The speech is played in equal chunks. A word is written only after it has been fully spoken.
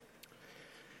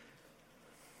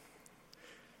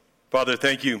Father,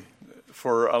 thank you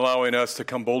for allowing us to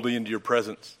come boldly into your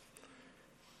presence.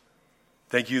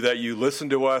 Thank you that you listen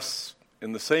to us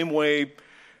in the same way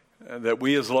that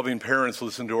we as loving parents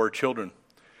listen to our children,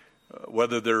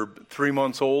 whether they're 3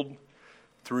 months old,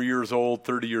 3 years old,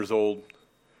 30 years old.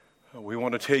 We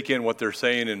want to take in what they're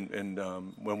saying, and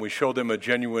when we show them a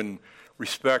genuine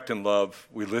respect and love,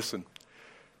 we listen.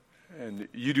 And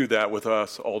you do that with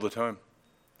us all the time.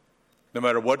 No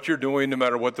matter what you're doing, no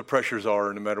matter what the pressures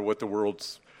are, no matter what the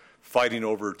world's fighting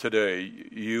over today,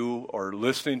 you are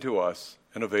listening to us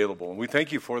and available. And we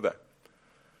thank you for that.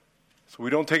 So we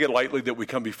don't take it lightly that we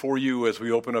come before you as we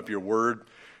open up your word.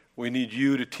 We need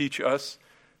you to teach us.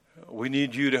 We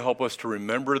need you to help us to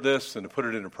remember this and to put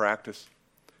it into practice.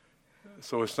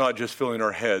 So it's not just filling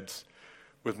our heads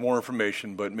with more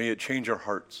information, but may it change our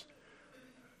hearts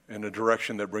in a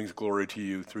direction that brings glory to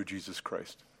you through Jesus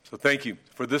Christ. So thank you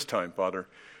for this time, Father.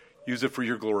 Use it for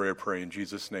your glory, I pray, in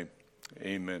Jesus' name.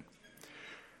 Amen.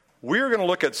 We're going to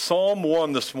look at Psalm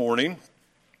 1 this morning,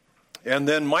 and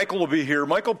then Michael will be here.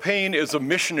 Michael Payne is a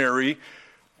missionary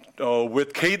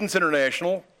with Cadence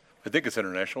International. I think it's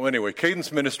international. Anyway,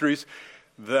 Cadence Ministries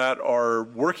that are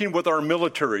working with our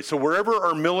military. So wherever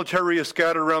our military is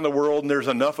scattered around the world, and there's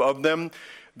enough of them,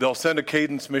 they'll send a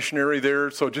Cadence missionary there.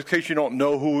 So just in case you don't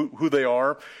know who they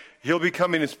are, he'll be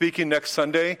coming and speaking next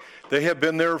Sunday. They have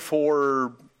been there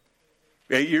for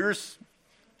 8 years.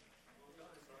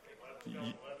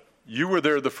 You were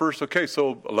there the first, okay,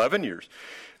 so 11 years.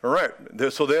 All right,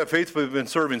 so they have faithfully been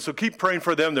serving. So keep praying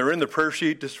for them. They're in the prayer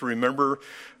sheet just to remember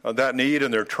that need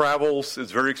and their travels.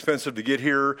 It's very expensive to get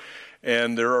here,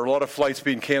 and there are a lot of flights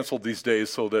being canceled these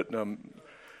days, so that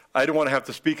I don't want to have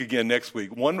to speak again next week.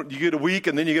 You get a week,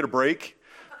 and then you get a break.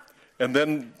 And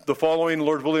then the following,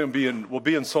 Lord willing, will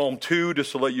be in Psalm 2,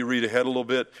 just to let you read ahead a little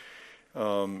bit.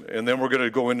 And then we're going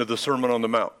to go into the Sermon on the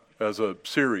Mount as a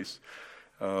series.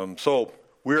 So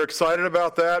we're excited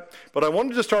about that. But I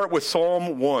wanted to start with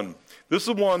Psalm 1. This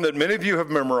is one that many of you have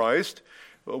memorized.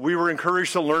 We were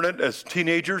encouraged to learn it as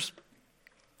teenagers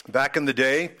back in the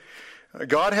day.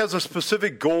 God has a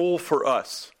specific goal for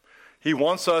us. He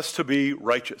wants us to be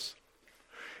righteous.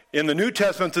 In the New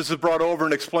Testament, this is brought over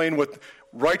and explained with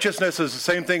righteousness is the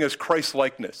same thing as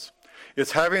Christ-likeness.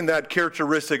 It's having that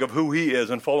characteristic of who he is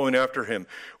and following after him.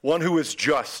 One who is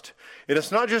just. And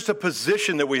it's not just a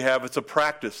position that we have, it's a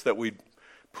practice that we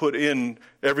put in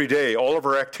every day, all of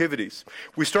our activities.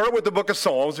 We start with the book of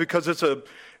Psalms because it's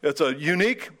a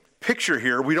unique picture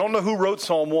here. We don't know who wrote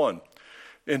Psalm 1.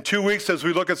 In 2 weeks, as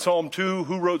we look at Psalm 2,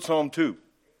 who wrote Psalm 2?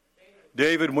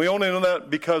 David. And we only know that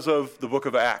because of the book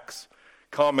of Acts.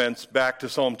 Comments back to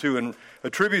Psalm 2 and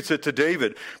attributes it to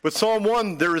David. But Psalm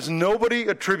 1, there is nobody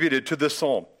attributed to this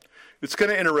psalm. It's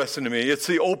kind of interesting to me. It's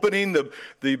the opening,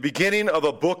 the beginning of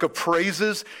a book of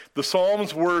praises. The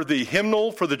Psalms were the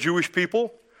hymnal for the Jewish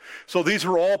people. So these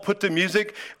were all put to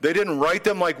music. They didn't write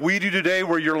them like we do today,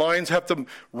 where your lines have to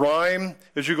rhyme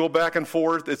as you go back and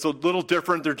forth. It's a little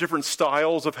different. There are different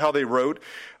styles of how they wrote.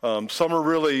 Some are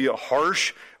really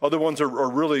harsh. Other ones are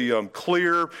really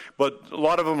clear. But a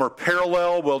lot of them are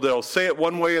parallel. Well, they'll say it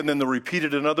one way and then they'll repeat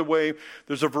it another way.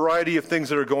 There's a variety of things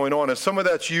that are going on. And some of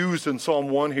that's used in Psalm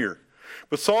 1 here.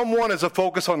 But Psalm 1 is a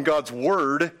focus on God's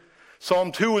Word.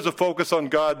 Psalm 2 is a focus on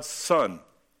God's Son.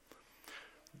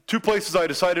 2 places I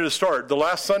decided to start. The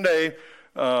last Sunday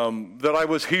that I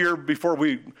was here before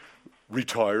we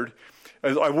retired,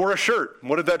 I wore a shirt.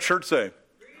 What did that shirt say?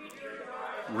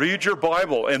 Read your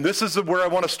Bible. And this is where I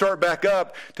want to start back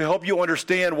up to help you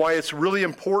understand why it's really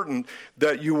important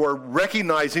that you are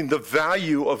recognizing the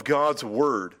value of God's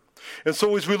Word. And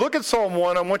so as we look at Psalm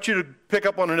 1, I want you to pick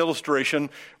up on an illustration,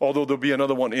 although there'll be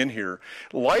another one in here.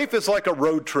 Life is like a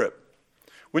road trip.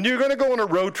 When you're going to go on a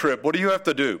road trip, what do you have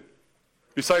to do?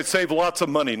 Besides save lots of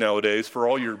money nowadays for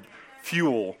all your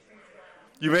fuel.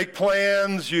 You make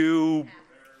plans, you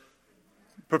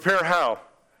prepare how?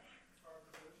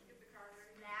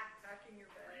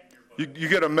 You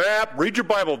get a map, read your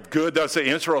Bible. Good, that's the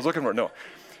answer I was looking for. No.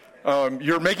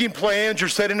 You're making plans, you're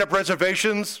setting up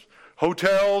reservations,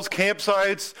 hotels,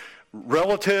 campsites,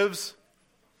 relatives.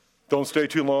 Don't stay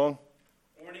too long.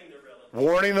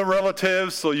 Warning the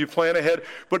relatives, so you plan ahead.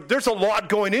 But there's a lot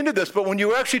going into this. But when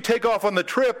you actually take off on the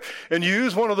trip and you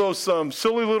use one of those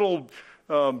silly little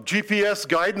GPS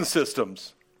guidance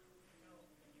systems,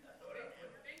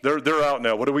 they're out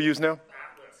now. What do we use now?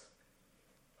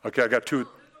 Okay, I got 2.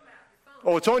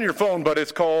 Oh, it's on your phone, but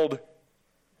it's called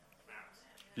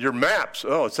your maps.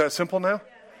 Oh, it's that simple now?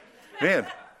 Man,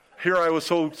 here I was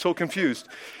so confused.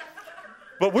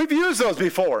 But we've used those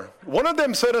before. One of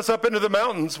them sent us up into the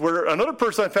mountains where another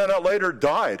person I found out later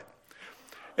died.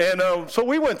 And so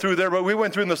we went through there, but we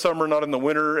went through in the summer, not in the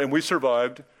winter, and we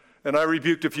survived. And I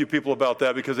rebuked a few people about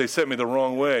that because they sent me the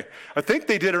wrong way. I think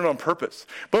they did it on purpose.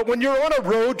 But when you're on a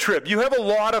road trip, you have a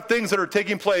lot of things that are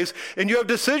taking place, and you have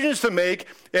decisions to make.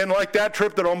 And like that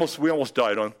trip that we almost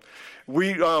died on,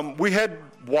 we had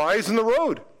whys in the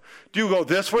road. Do you go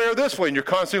this way or this way? And you're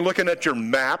constantly looking at your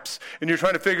maps, and you're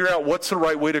trying to figure out what's the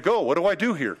right way to go. What do I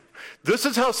do here? This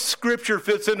is how Scripture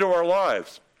fits into our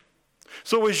lives.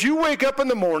 So as you wake up in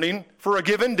the morning for a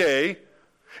given day,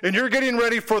 and you're getting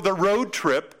ready for the road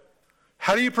trip,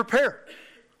 how do you prepare?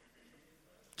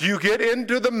 Do you get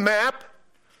into the map?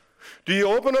 Do you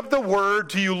open up the Word?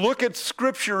 Do you look at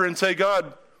Scripture and say,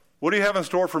 God, what do you have in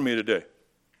store for me today?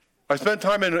 I spent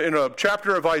time in a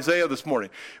chapter of Isaiah this morning.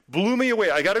 Blew me away.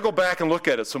 I got to go back and look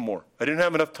at it some more. I didn't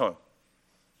have enough time.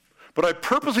 But I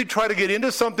purposely try to get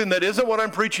into something that isn't what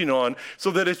I'm preaching on,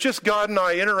 so that it's just God and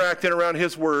I interacting around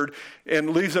His Word and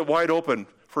leaves it wide open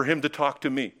for Him to talk to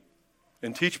me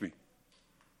and teach me.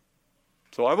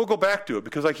 So I will go back to it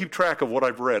because I keep track of what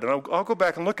I've read, and I'll go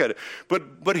back and look at it.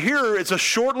 But here, it's a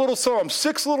short little psalm,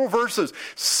 6 little verses,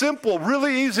 simple,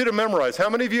 really easy to memorize. How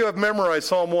many of you have memorized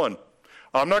Psalm 1?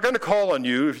 I'm not going to call on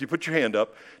you if you put your hand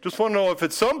up. Just want to know if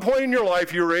at some point in your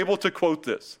life you were able to quote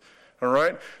this. All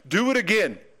right? Do it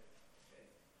again.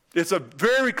 It's a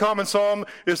very common psalm.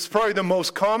 It's probably the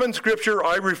most common scripture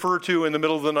I refer to in the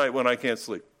middle of the night when I can't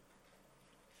sleep.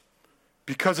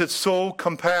 Because it's so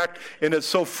compact and it's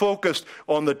so focused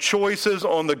on the choices,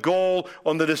 on the goal,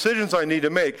 on the decisions I need to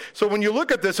make. So when you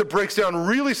look at this, it breaks down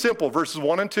really simple. Verses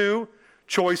 1 and 2,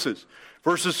 choices.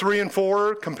 Verses 3 and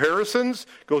 4, comparisons,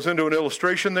 goes into an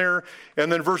illustration there.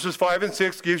 And then verses 5 and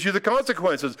 6 gives you the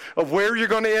consequences of where you're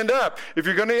going to end up. If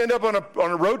you're going to end up on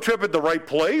a road trip at the right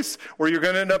place, or you're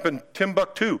going to end up in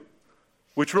Timbuktu,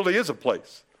 which really is a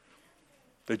place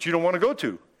that you don't want to go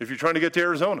to if you're trying to get to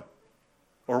Arizona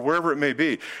or wherever it may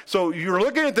be. So you're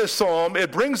looking at this psalm,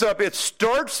 it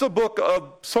starts the book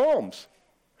of Psalms.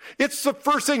 It's the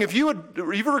first thing. If you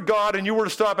were God and you were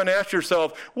to stop and ask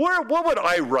yourself, what would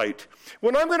I write?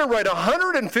 When I'm going to write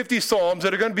 150 psalms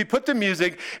that are going to be put to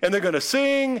music, and they're going to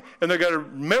sing, and they're going to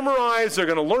memorize, they're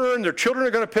going to learn, their children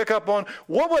are going to pick up on,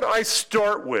 what would I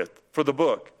start with for the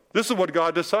book? This is what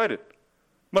God decided.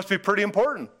 Must be pretty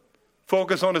important.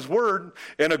 Focus on His Word,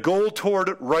 and a goal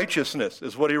toward righteousness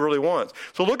is what He really wants.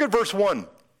 So look at verse 1.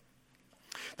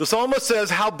 The psalmist says,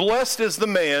 "How blessed is the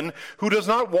man who does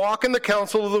not walk in the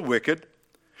counsel of the wicked,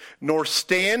 nor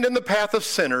stand in the path of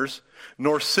sinners,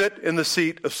 nor sit in the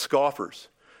seat of scoffers.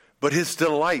 But his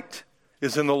delight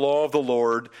is in the law of the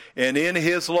Lord, and in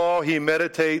His law he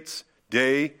meditates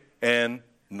day and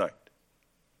night."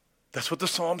 That's what the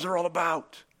Psalms are all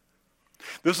about.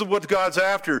 This is what God's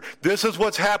after. This is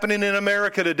what's happening in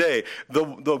America today.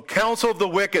 The counsel of the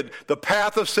wicked, the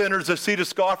path of sinners, the seat of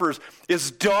scoffers is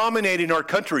dominating our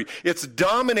country. It's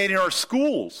dominating our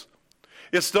schools.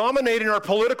 It's dominating our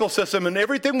political system and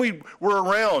everything we're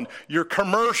around. Your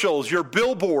commercials, your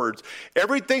billboards,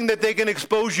 everything that they can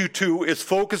expose you to is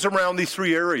focused around these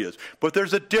 3 areas. But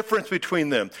there's a difference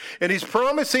between them. And He's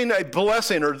promising a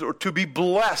blessing or to be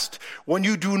blessed when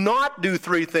you do not do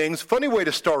 3 things. Funny way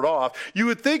to start off. You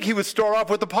would think He would start off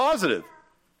with the positive.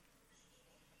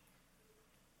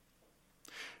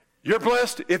 You're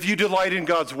blessed if you delight in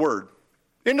God's Word.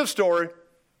 End of story.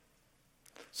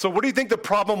 So what do you think the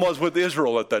problem was with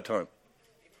Israel at that time?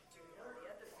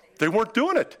 They weren't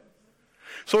doing it.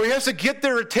 So He has to get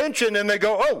their attention, and they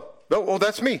go, oh,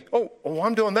 that's me. Oh,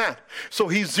 I'm doing that. So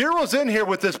He zeroes in here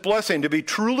with this blessing to be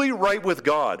truly right with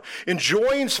God,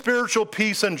 enjoying spiritual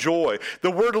peace and joy.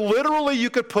 The word literally you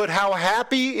could put, how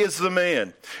happy is the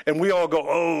man? And we all go,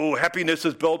 oh, happiness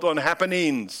is built on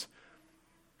happenings.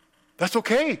 That's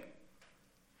okay.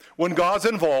 When God's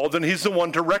involved and He's the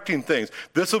one directing things.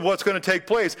 This is what's going to take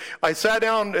place. I sat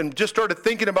down and just started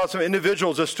thinking about some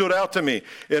individuals that stood out to me,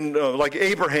 like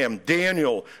Abraham,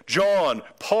 Daniel, John,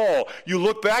 Paul. You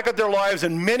look back at their lives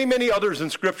and many, many others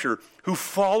in Scripture who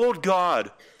followed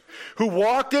God, who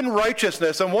walked in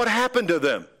righteousness, and what happened to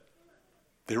them?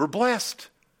 They were blessed.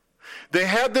 They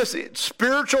had this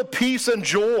spiritual peace and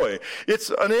joy. It's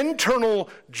an internal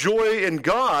joy in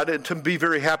God and to be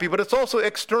very happy, but it's also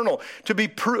external. To be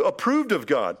approved of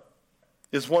God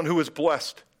is one who is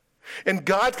blessed. And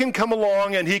God can come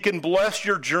along and He can bless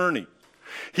your journey.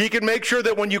 He can make sure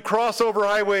that when you cross over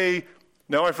highway,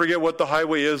 now I forget what the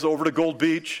highway is, over to Gold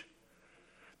Beach,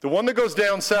 the one that goes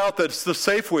down south, that's the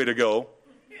safe way to go,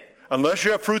 unless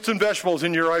you have fruits and vegetables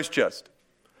in your ice chest.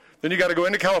 Then you got to go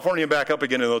into California and back up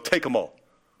again, and they'll take them all.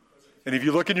 And if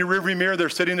you look in your rearview mirror, they're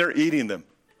sitting there eating them.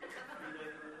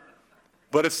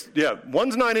 But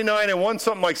one's 99 and one's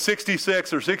something like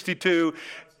 66 or 62.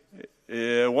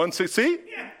 See?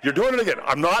 You're doing it again.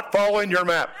 I'm not following your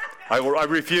map. I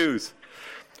refuse.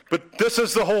 But this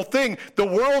is the whole thing. The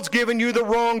world's giving you the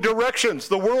wrong directions.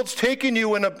 The world's taking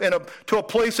you to a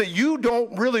place that you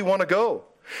don't really want to go.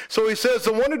 So he says,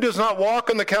 the one who does not walk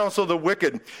in the counsel of the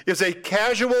wicked is a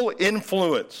casual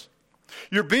influence.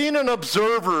 You're being an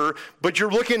observer, but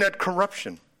you're looking at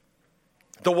corruption.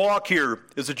 The walk here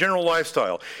is a general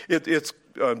lifestyle. It's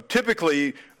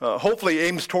typically, hopefully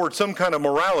aims towards some kind of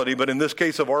morality, but in this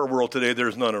case of our world today,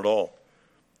 there's none at all.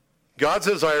 God's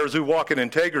desire is we walk in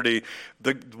integrity.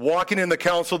 The walking in the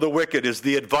counsel of the wicked is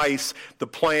the advice, the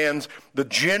plans, the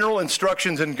general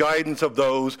instructions and guidance of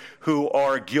those who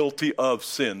are guilty of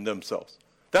sin themselves.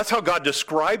 That's how God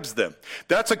describes them.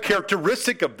 That's a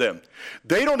characteristic of them.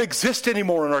 They don't exist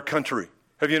anymore in our country.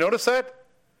 Have you noticed that?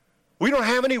 We don't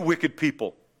have any wicked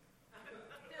people.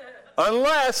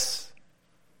 Unless,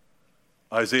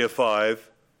 Isaiah 5,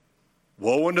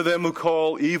 woe unto them who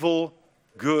call evil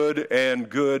good and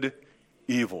good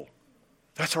evil.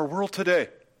 That's our world today.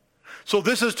 So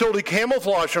this is totally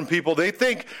camouflage from people. They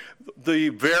think the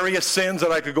various sins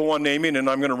that I could go on naming, and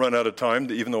I'm going to run out of time,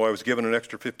 even though I was given an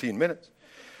extra 15 minutes.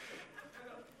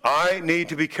 I need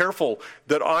to be careful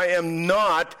that I am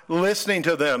not listening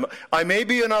to them. I may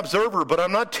be an observer, but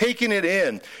I'm not taking it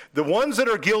in. The ones that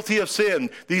are guilty of sin,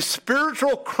 these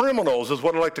spiritual criminals is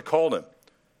what I like to call them.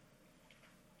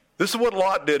 This is what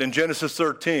Lot did in Genesis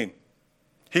 13.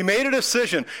 He made a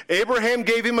decision. Abraham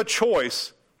gave him a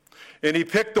choice, and he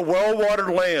picked the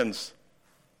well-watered lands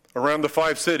around the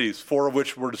 5 cities, 4 of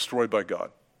which were destroyed by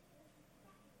God.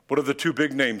 What are the 2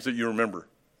 big names that you remember?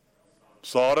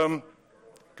 Sodom,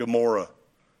 Gomorrah,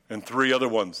 and 3 other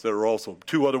ones that are also,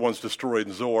 2 other ones destroyed,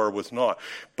 and Zoar was not.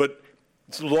 But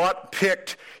Lot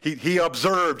picked, he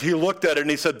observed, he looked at it, and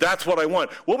he said, that's what I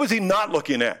want. What was he not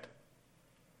looking at?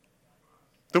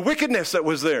 The wickedness that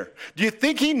was there. Do you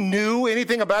think he knew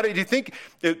anything about it? Do you think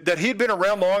that he'd been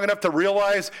around long enough to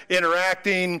realize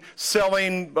interacting,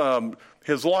 selling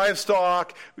his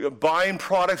livestock, buying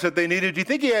products that they needed? Do you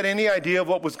think he had any idea of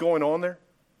what was going on there?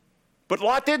 But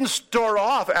Lot didn't start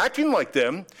off acting like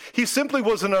them. He simply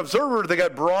was an observer that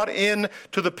got brought in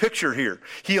to the picture here.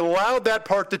 He allowed that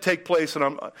part to take place.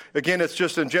 And again, it's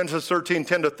just in Genesis 13,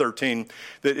 10 to 13,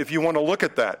 that if you want to look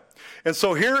at that. And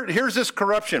so here's this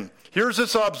corruption. Here's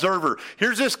this observer.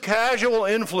 Here's this casual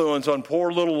influence on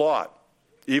poor little Lot,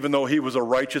 even though he was a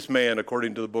righteous man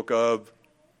according to the book of...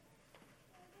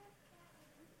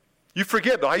 You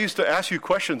forget, I used to ask you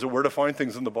questions of where to find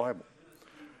things in the Bible.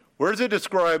 Where does it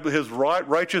describe his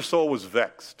righteous soul was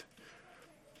vexed?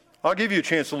 I'll give you a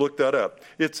chance to look that up.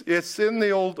 It's in the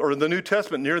Old or the New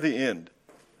Testament near the end.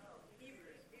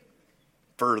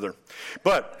 Further.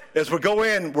 But as we go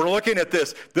in, we're looking at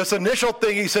this initial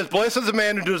thing. He says, blessed is the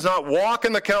man who does not walk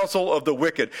in the counsel of the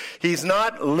wicked. He's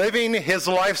not living his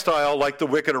lifestyle like the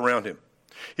wicked around him.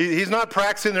 He's not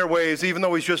practicing their ways, even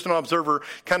though he's just an observer,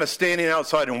 kind of standing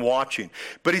outside and watching.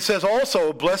 But he says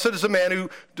also, blessed is the man who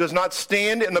does not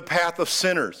stand in the path of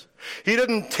sinners. He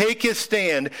doesn't take his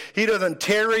stand. He doesn't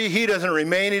tarry. He doesn't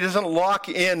remain. He doesn't lock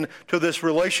in to this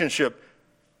relationship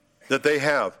that they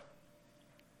have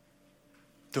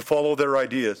to follow their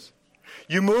ideas.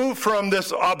 You move from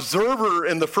this observer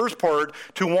in the first part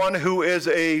to one who is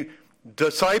a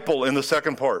disciple in the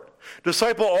second part.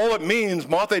 Disciple, all it means,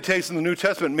 mathetes in the New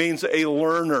Testament means a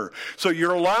learner. So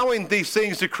you're allowing these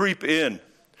things to creep in.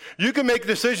 You can make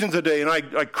decisions today, and I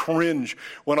cringe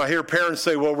when I hear parents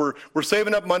say, well, we're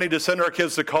saving up money to send our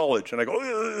kids to college. And I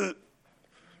go, ugh.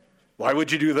 Why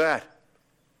would you do that?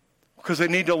 Because they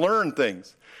need to learn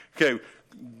things. Okay,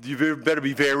 you better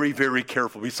be very, very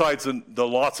careful. Besides the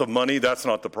lots of money, that's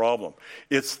not the problem.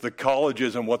 It's the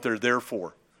colleges and what they're there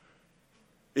for.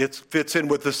 It fits in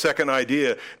with the second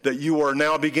idea that you are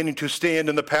now beginning to stand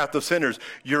in the path of sinners.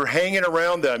 You're hanging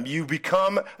around them. You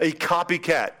become a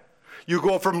copycat. You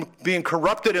go from being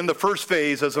corrupted in the first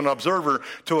phase as an observer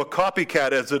to a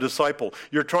copycat as a disciple.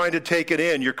 You're trying to take it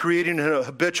in. You're creating a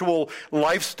habitual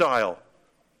lifestyle.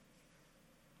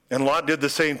 And Lot did the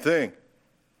same thing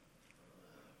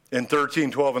in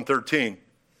 13, 12, and 13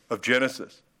 of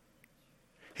Genesis.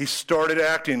 He started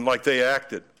acting like they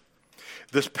acted.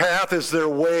 This path is their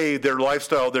way, their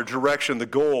lifestyle, their direction, the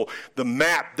goal, the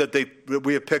map that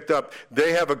we have picked up.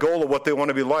 They have a goal of what they want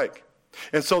to be like.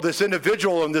 And so this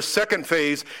individual in this second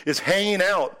phase is hanging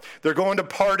out. They're going to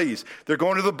parties. They're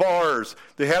going to the bars.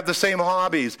 They have the same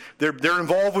hobbies. They're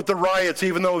involved with the riots,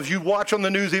 even though as you watch on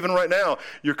the news even right now,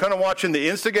 you're kind of watching the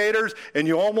instigators, and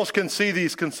you almost can see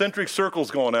these concentric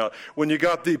circles going out when you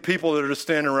got the people that are just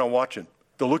standing around watching,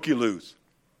 the looky-loos.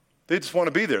 They just want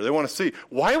to be there. They want to see.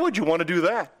 Why would you want to do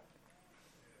that?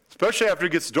 It's especially after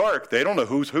it gets dark. They don't know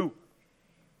who's who.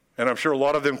 And I'm sure a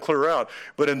lot of them clear out.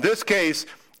 But in this case,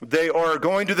 they are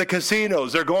going to the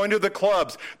casinos. They're going to the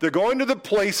clubs. They're going to the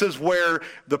places where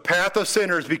the path of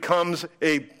sinners becomes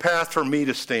a path for me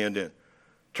to stand in,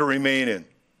 to remain in.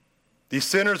 These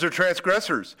sinners are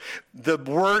transgressors. The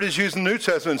word is used in the New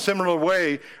Testament in a similar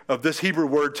way of this Hebrew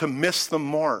word, to miss the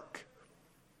mark.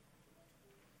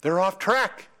 They're off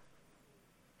track.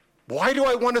 Why do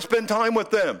I want to spend time with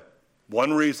them?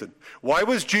 One reason. Why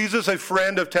was Jesus a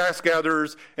friend of tax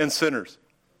gatherers and sinners?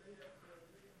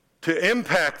 To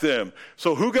impact them.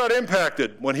 So who got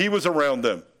impacted when he was around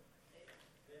them?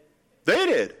 They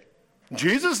did.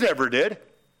 Jesus never did.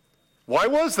 Why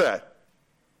was that?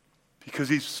 Because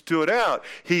he stood out.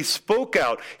 He spoke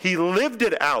out. He lived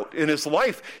it out in his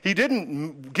life. He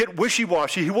didn't get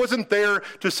wishy-washy. He wasn't there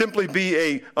to simply be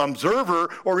an observer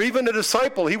or even a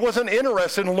disciple. He wasn't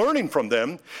interested in learning from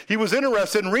them. He was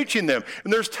interested in reaching them.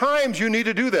 And there's times you need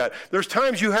to do that. There's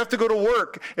times you have to go to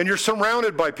work and you're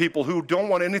surrounded by people who don't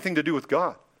want anything to do with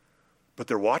God. But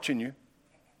they're watching you.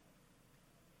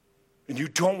 And you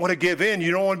don't want to give in.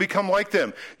 You don't want to become like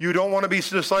them. You don't want to be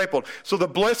discipled. So the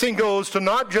blessing goes to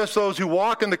not just those who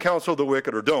walk in the counsel of the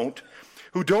wicked or don't,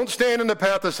 who don't stand in the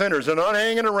path of sinners. They're not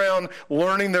hanging around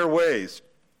learning their ways.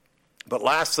 But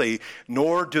lastly,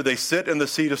 nor do they sit in the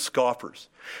seat of scoffers.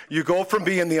 You go from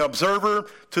being the observer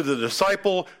to the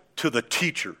disciple to the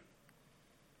teacher.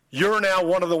 You're now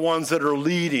one of the ones that are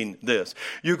leading this.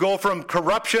 You go from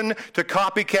corruption to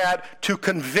copycat to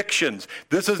convictions.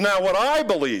 This is now what I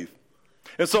believe.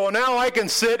 And so now I can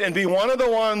sit and be one of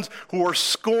the ones who are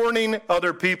scorning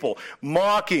other people,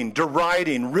 mocking,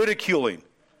 deriding, ridiculing.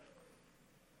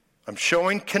 I'm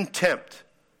showing contempt.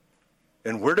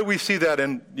 And where do we see that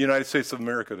in the United States of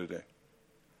America today?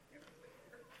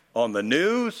 On the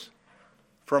news,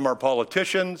 from our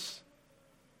politicians,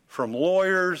 from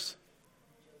lawyers,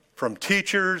 from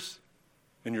teachers,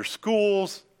 in your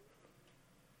schools.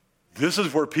 This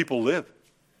is where people live.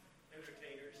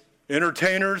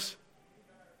 Entertainers.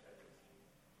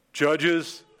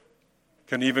 Judges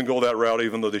can even go that route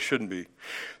even though they shouldn't be.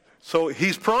 So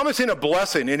he's promising a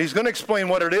blessing, and he's going to explain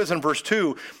what it is in verse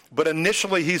 2. But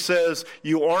initially he says,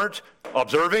 you aren't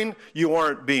observing, you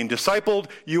aren't being discipled,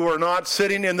 you are not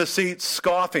sitting in the seat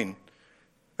scoffing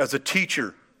as a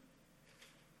teacher.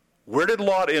 Where did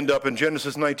Lot end up in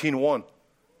Genesis 19:1?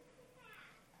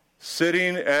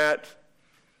 Sitting at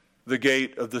the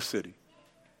gate of the city.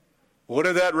 What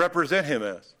did that represent him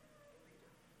as?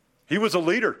 He was a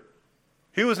leader.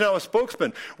 He was now a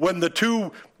spokesman. When the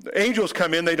two angels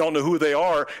come in, they don't know who they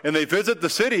are, and they visit the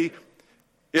city,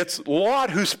 it's Lot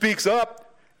who speaks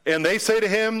up, and they say to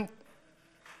him,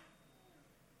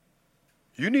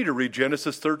 you need to read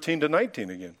Genesis 13 to 19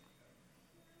 again.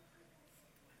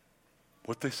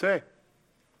 What they say.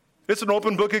 It's an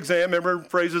open book exam. Remember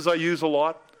phrases I use a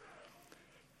lot?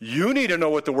 You need to know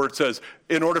what the word says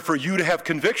in order for you to have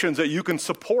convictions that you can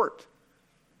support.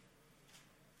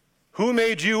 Who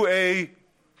made you a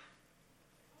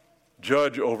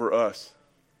judge over us?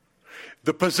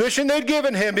 The position they'd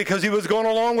given him because he was going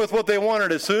along with what they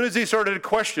wanted, as soon as he started to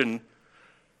question,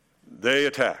 they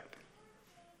attacked.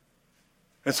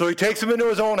 And so he takes him into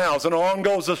his own house, and on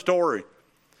goes the story.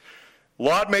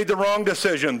 Lot made the wrong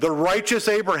decision. The righteous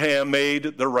Abraham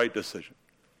made the right decision.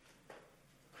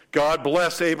 God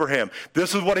blessed Abraham.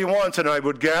 This is what he wants, and I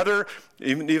would gather,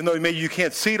 even though maybe you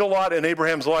can't see it a lot in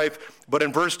Abraham's life, but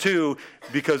in verse 2,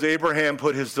 because Abraham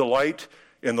put his delight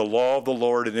in the law of the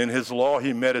Lord, and in his law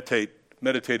he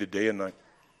meditated day and night.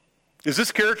 Does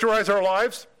this characterize our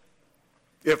lives?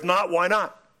 If not, why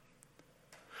not?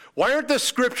 Why aren't the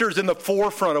scriptures in the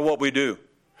forefront of what we do?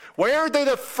 Why aren't they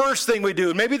the first thing we do,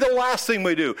 and maybe the last thing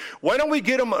we do? Why don't we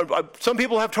get them? Some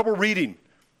people have trouble reading.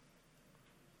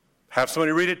 Have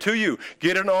somebody read it to you.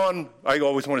 Get it on, I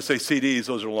always want to say CDs,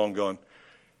 those are long gone.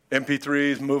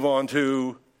 MP3s, move on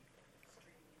to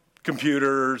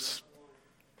computers,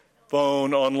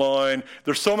 phone, online.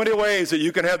 There's so many ways that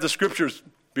you can have the scriptures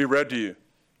be read to you.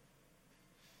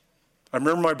 I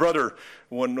remember my brother,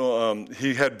 when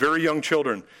he had very young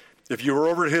children. If you were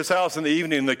over at his house in the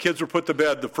evening and the kids were put to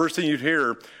bed, the first thing you'd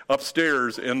hear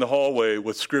upstairs in the hallway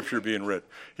was scripture being read.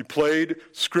 He played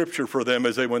scripture for them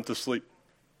as they went to sleep.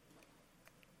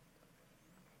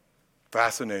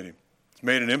 Fascinating. It's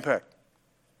made an impact.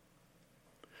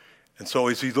 And so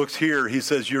as he looks here, he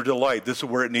says, your delight, this is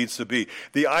where it needs to be.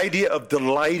 The idea of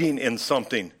delighting in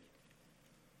something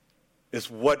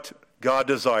is what God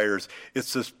desires.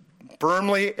 It's this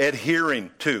firmly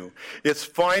adhering to. It's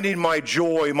finding my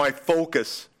joy, my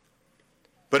focus.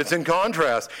 But it's in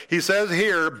contrast. He says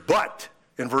here, but,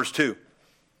 in verse 2.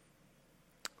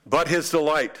 But his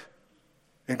delight.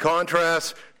 In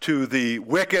contrast to the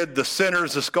wicked, the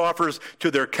sinners, the scoffers, to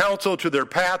their counsel, to their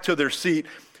path, to their seat,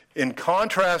 in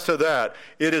contrast to that,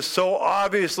 it is so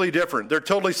obviously different. They're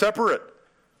totally separate,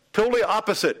 totally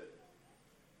opposite.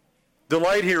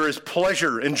 Delight here is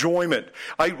pleasure, enjoyment.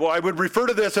 I would refer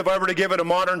to this, if I were to give it a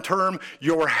modern term,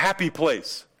 your happy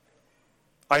place.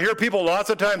 I hear people lots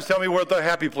of times tell me what the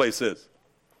happy place is.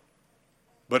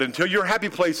 But until your happy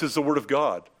place is the Word of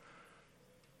God,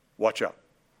 watch out.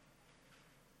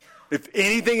 If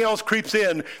anything else creeps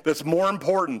in that's more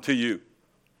important to you,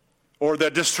 or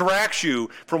that distracts you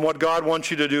from what God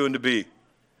wants you to do and to be,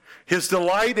 his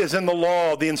delight is in the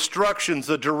law, the instructions,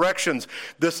 the directions,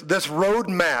 this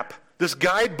roadmap, this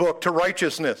guidebook to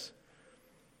righteousness.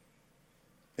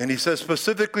 And he says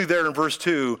specifically there in verse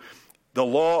 2, the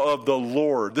law of the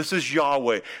Lord. This is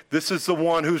Yahweh. This is the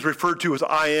one who's referred to as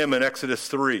I am in Exodus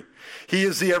 3. He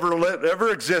is the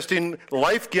ever-existing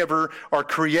life giver, our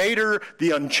creator,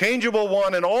 the unchangeable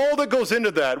one, and all that goes into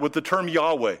that with the term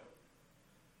Yahweh.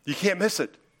 You can't miss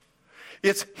it.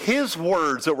 It's his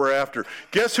words that we're after.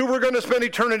 Guess who we're going to spend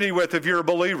eternity with if you're a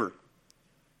believer?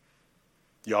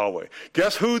 Yahweh.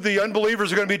 Guess who the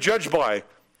unbelievers are going to be judged by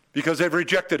because they've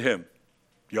rejected him?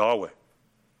 Yahweh.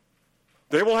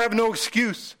 They will have no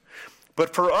excuse.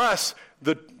 But for us,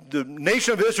 the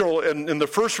nation of Israel and the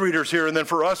first readers here, and then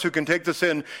for us who can take this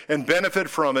in and benefit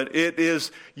from it, it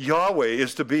is Yahweh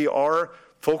is to be our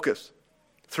focus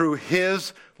through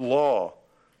his law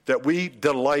that we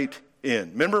delight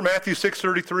in. Remember Matthew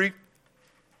 6:33?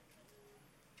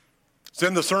 It's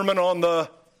in the Sermon on the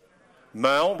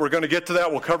Mount. We're going to get to that.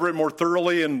 We'll cover it more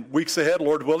thoroughly in weeks ahead,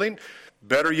 Lord willing.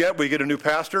 Better yet, we get a new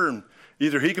pastor, and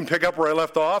either he can pick up where I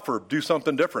left off or do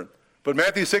something different. But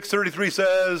Matthew 6:33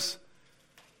 says,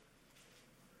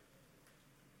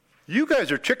 you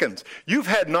guys are chickens. You've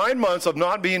had 9 months of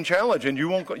not being challenged, and you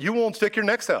won't stick your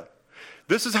necks out.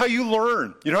 This is how you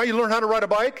learn. You know how you learn how to ride a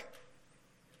bike?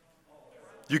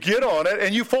 You get on it,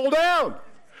 and you fall down.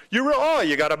 You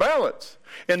got a balance.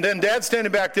 And then Dad's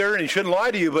standing back there, and he shouldn't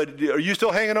lie to you, but are you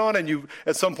still hanging on? And you,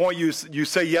 at some point, you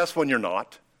say yes when you're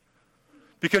not.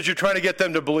 Because you're trying to get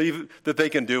them to believe that they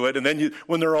can do it. And then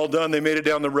when they're all done, they made it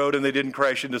down the road and they didn't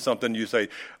crash into something. You say,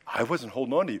 I wasn't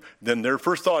holding on to you. Then their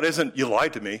first thought isn't, you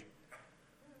lied to me.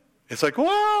 It's like, whoa,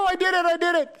 I did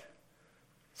it.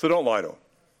 So don't lie to them.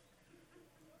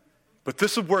 But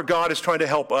this is where God is trying to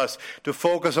help us to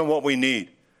focus on what we need.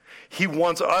 He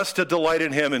wants us to delight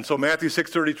in him. And so Matthew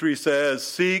 6:33 says,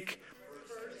 seek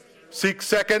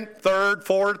second, third,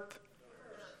 fourth,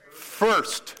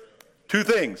 first. 2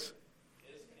 things.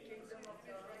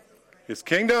 His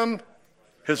kingdom,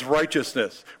 his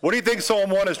righteousness. What do you think Psalm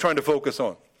 1 is trying to focus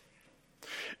on?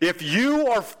 If you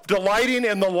are delighting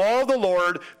in the law of the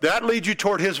Lord, that leads you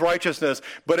toward his righteousness.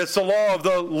 But it's the law of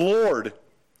the Lord,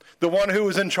 the one who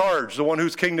is in charge, the one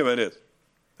whose kingdom it is.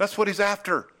 That's what he's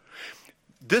after.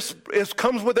 This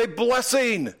comes with a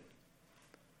blessing.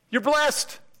 You're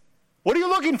blessed. What are you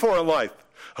looking for in life?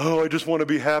 Oh, I just want to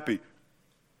be happy.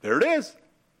 There it is.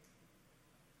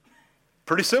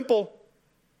 Pretty simple.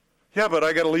 Yeah, but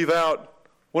I got to leave out.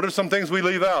 What are some things we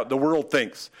leave out? The world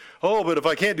thinks. Oh, but if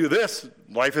I can't do this,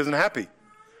 life isn't happy.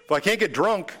 If I can't get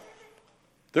drunk,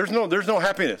 there's no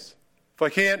happiness. If I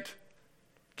can't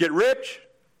get rich,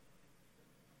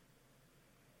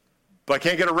 if I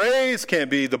can't get a raise, can't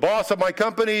be the boss of my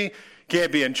company,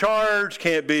 can't be in charge,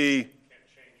 can't change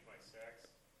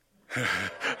my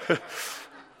sex.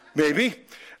 Maybe.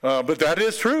 But that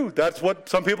is true. That's what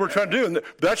some people are trying to do. And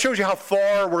that shows you how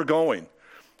far we're going.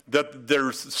 That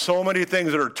there's so many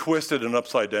things that are twisted and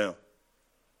upside down.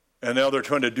 And now they're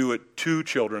trying to do it to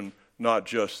children, not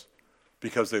just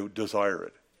because they desire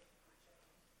it.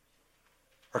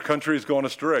 Our country is going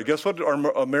astray. Guess what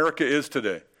America is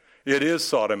today? It is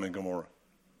Sodom and Gomorrah.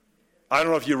 I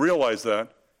don't know if you realize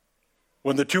that.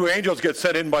 When the 2 angels get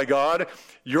sent in by God,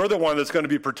 you're the one that's going to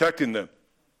be protecting them.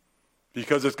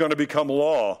 Because it's going to become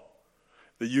law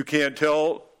that you can't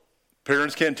tell,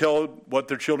 parents can't tell what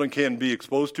their children can be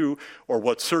exposed to or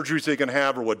what surgeries they can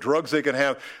have or what drugs they can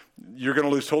have. You're going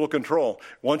to lose total control.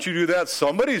 Once you do that,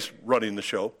 somebody's running the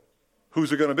show.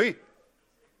 Who's it going to be?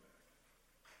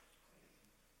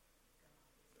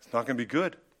 It's not going to be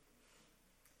good.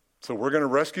 So we're going to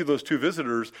rescue those 2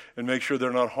 visitors and make sure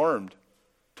they're not harmed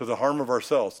to the harm of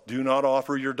ourselves. Do not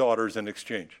offer your daughters in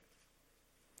exchange.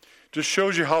 Just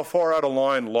shows you how far out of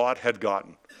line Lot had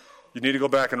gotten. You need to go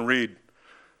back and read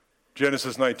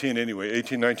Genesis 19 anyway,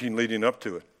 18, 19 leading up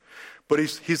to it. But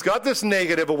he's got this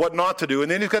negative of what not to do, and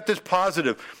then he's got this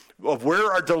positive of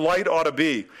where our delight ought to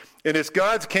be. And it's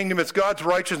God's kingdom, it's God's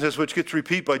righteousness, which gets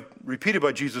repeated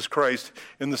by Jesus Christ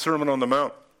in the Sermon on the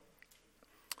Mount.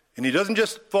 And he doesn't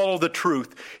just follow the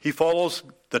truth, he follows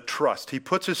the trust. He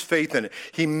puts his faith in it.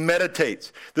 He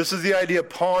meditates. This is the idea of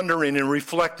pondering and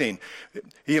reflecting.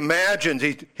 He imagines.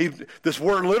 This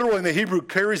word literally in the Hebrew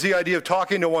carries the idea of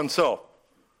talking to oneself.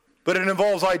 But it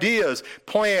involves ideas,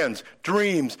 plans,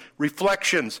 dreams,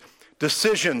 reflections,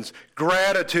 decisions,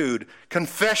 gratitude,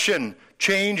 confession,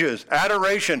 changes,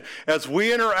 adoration. As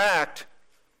we interact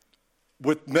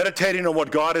with meditating on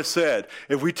what God has said,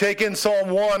 if we take in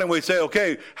Psalm 1 and we say,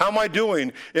 okay, how am I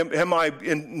doing? Am I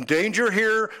in danger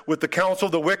here with the counsel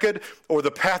of the wicked or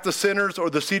the path of sinners or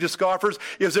the seat of scoffers?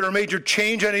 Is there a major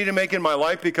change I need to make in my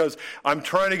life because I'm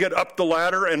trying to get up the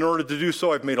ladder? In order to do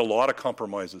so, I've made a lot of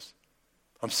compromises.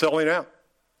 I'm selling out.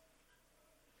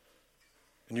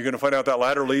 And you're going to find out that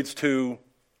ladder leads to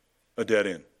a dead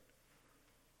end.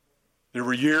 There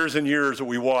were years and years that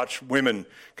we watched women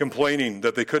complaining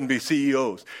that they couldn't be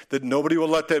CEOs, that nobody would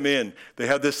let them in. They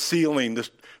had this ceiling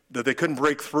that they couldn't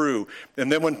break through.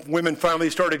 And then when women finally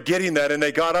started getting that and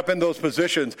they got up in those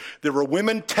positions, there were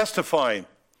women testifying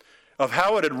of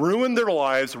how it had ruined their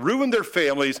lives, ruined their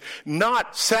families,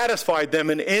 not satisfied them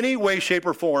in any way, shape,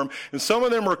 or form. And some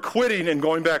of them were quitting and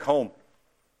going back home.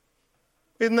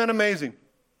 Isn't that amazing?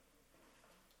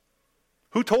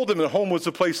 Who told them that home was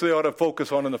the place they ought to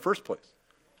focus on in the first place?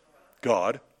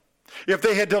 God. If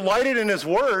they had delighted in his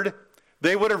word,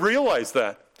 they would have realized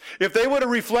that. If they would have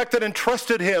reflected and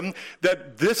trusted him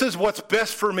that this is what's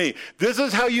best for me, this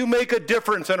is how you make a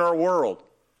difference in our world.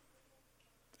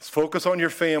 Focus on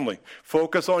your family.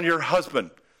 Focus on your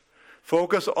husband.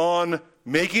 Focus on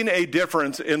making a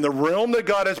difference in the realm that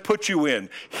God has put you in.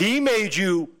 He made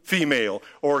you female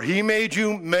or he made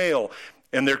you male.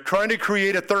 And they're trying to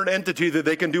create a third entity that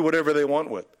they can do whatever they want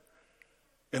with.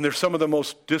 And they're some of the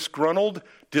most disgruntled,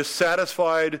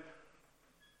 dissatisfied,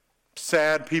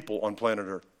 sad people on planet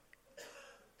Earth.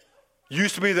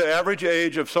 Used to be the average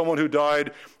age of someone who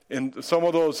died in some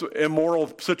of those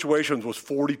immoral situations was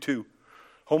 42.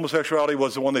 Homosexuality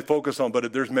was the one they focused on,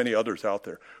 but there's many others out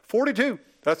there. 42,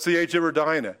 that's the age they were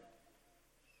dying at.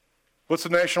 What's the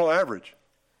national average?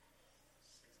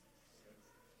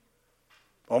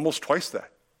 Almost twice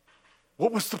that.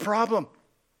 What was the problem?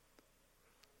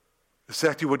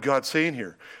 Exactly what God's saying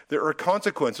here. There are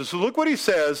consequences. So look what he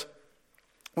says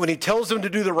when he tells them to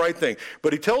do the right thing.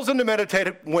 But he tells them to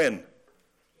meditate when?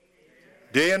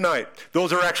 Day and night.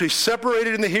 Those are actually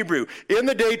separated in the Hebrew. In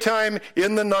the daytime,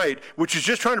 in the night, which is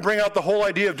just trying to bring out the whole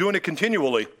idea of doing it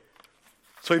continually.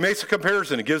 So he makes a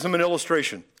comparison. He gives them an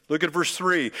illustration. Look at verse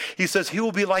 3. He says, he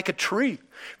will be like a tree,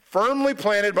 firmly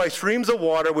planted by streams of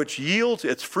water, which yields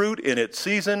its fruit in its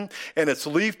season, and its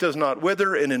leaf does not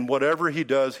wither, and in whatever he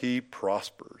does, he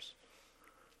prospers.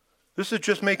 This is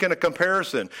just making a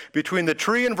comparison between the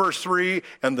tree in verse 3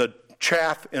 and the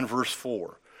chaff in verse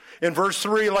 4. In verse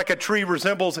 3, like a tree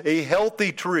resembles a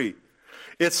healthy tree.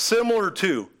 It's similar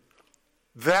to,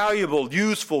 valuable,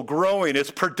 useful, growing.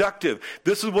 It's productive.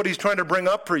 This is what he's trying to bring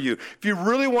up for you. If you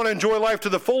really want to enjoy life to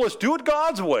the fullest, do it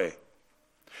God's way.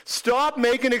 Stop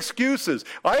making excuses.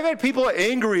 I've had people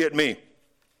angry at me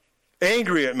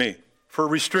for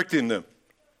restricting them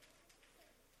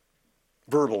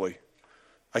verbally.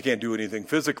 I can't do anything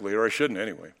physically, or I shouldn't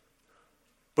anyway.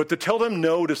 But to tell them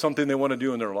no to something they want to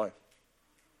do in their life.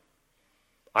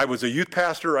 I was a youth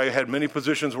pastor. I had many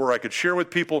positions where I could share with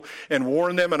people and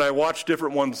warn them, and I watched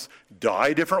different ones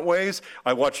die different ways.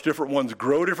 I watched different ones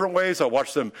grow different ways. I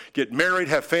watched them get married,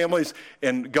 have families,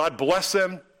 and God bless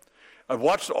them. I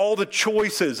watched all the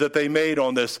choices that they made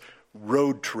on this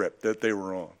road trip that they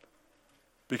were on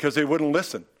because they wouldn't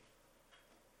listen.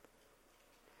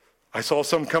 I saw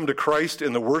some come to Christ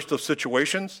in the worst of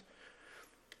situations.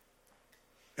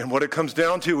 And what it comes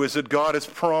down to is that God has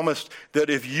promised that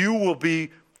if you will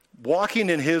be walking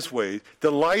in his way,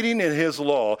 delighting in his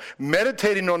law,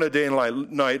 meditating on it day and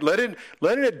night, letting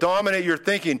it dominate your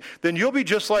thinking, then you'll be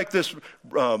just like this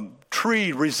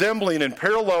tree resembling and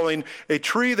paralleling a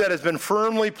tree that has been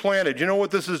firmly planted. You know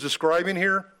what this is describing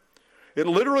here? It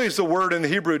literally is the word in the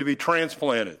Hebrew to be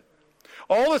transplanted.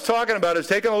 All it's talking about is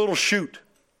taking a little shoot.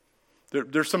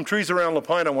 There's some trees around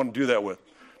Lapine I want to do that with.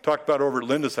 Talked about over at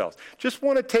Linda's house. Just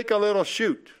want to take a little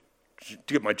shoot to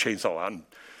get my chainsaw out and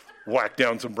whack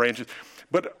down some branches.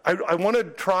 But I want to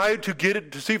try to get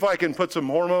it, to see if I can put some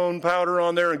hormone powder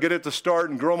on there and get it to start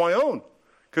and grow my own.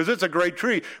 Because it's a great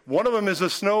tree. One of them is a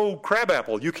snow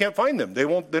crabapple. You can't find them. They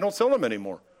don't sell them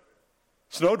anymore.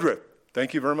 Snowdrift.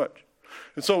 Thank you very much.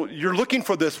 And so you're looking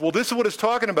for this. Well, this is what it's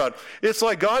talking about. It's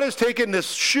like God has taken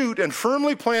this shoot and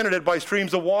firmly planted it by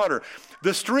streams of water.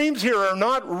 The streams here are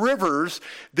not rivers.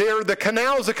 They're the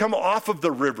canals that come off of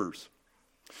the rivers.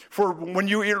 For when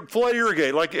you flood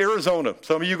irrigate, like Arizona,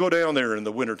 some of you go down there in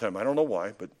the wintertime. I don't know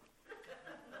why, but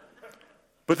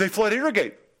they flood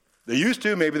irrigate. They used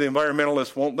to. Maybe the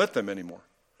environmentalists won't let them anymore.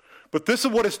 But this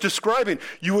is what it's describing.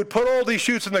 You would put all these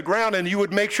shoots in the ground, and you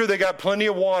would make sure they got plenty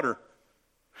of water.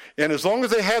 And as long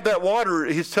as they had that water,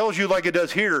 he tells you like it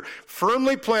does here,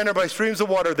 firmly planted by streams of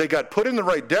water, they got put in the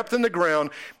right depth in the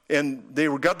ground, and they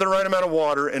got the right amount of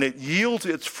water, and it yields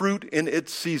its fruit in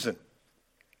its season.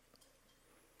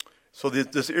 So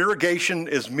this irrigation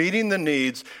is meeting the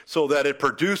needs so that it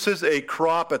produces a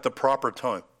crop at the proper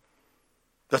time.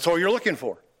 That's all you're looking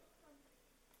for.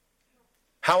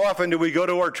 How often do we go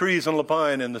to our trees in La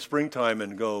Pine in the springtime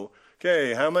and go,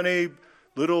 okay, how many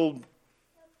little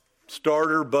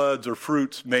starter buds or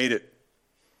fruits made it?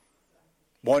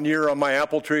 One year on my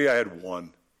apple tree, I had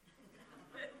one.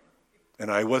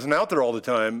 And I wasn't out there all the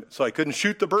time, so I couldn't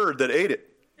shoot the bird that ate it.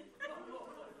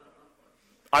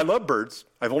 I love birds.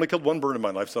 I've only killed one bird in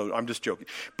my life, so I'm just joking.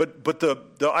 But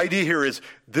the idea here is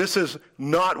this is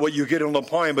not what you get in La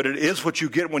Pine, but it is what you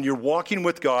get when you're walking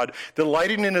with God,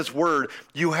 delighting in His Word.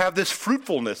 You have this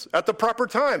fruitfulness at the proper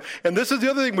time. And this is the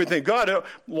other thing we think. God,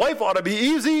 life ought to be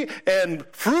easy and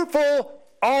fruitful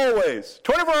always.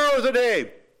 24 hours a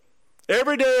day.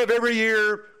 Every day of every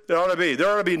year, there ought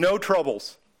to be no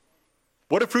troubles.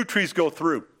 What do fruit trees go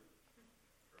through?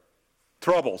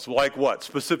 Troubles, like what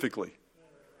specifically?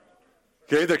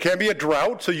 Okay, there can be a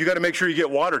drought, so you got to make sure you get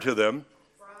water to them.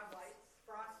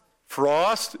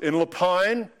 Frost in La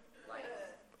Pine,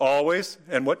 always.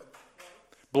 And what?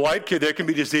 Blight. There can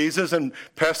be diseases and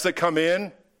pests that come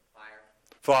in.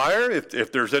 Fire,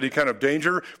 if there's any kind of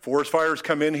danger. Forest fires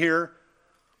come in here.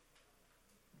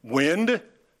 Wind.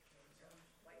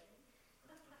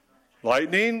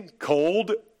 Lightning.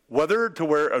 Cold weather to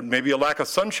where maybe a lack of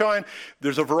sunshine.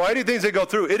 There's a variety of things they go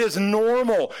through. It is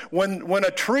normal. When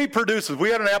a tree produces, we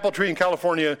had an apple tree in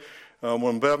California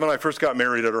when Bev and I first got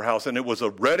married at our house, and it was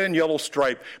a red and yellow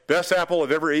stripe. Best apple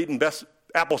I've ever eaten, best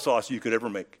applesauce you could ever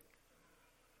make.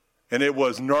 And it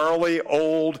was gnarly,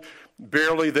 old,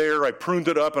 barely there. I pruned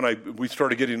it up, and we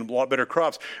started getting a lot better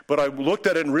crops. But I looked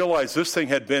at it and realized this thing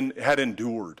had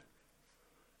endured.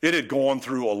 It had gone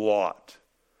through a lot.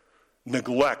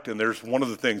 Neglect, and there's one of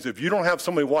the things, if you don't have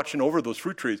somebody watching over those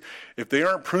fruit trees, if they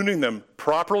aren't pruning them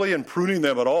properly and pruning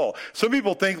them at all. Some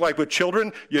people think like with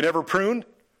children, you never prune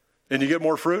and you get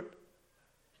more fruit.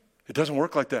 It doesn't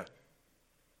work like that.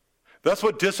 That's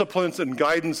what disciplines and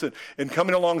guidance and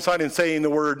coming alongside and saying the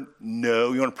word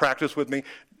no. You want to practice with me?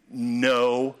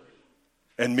 No.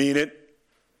 And mean it.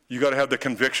 You got to have the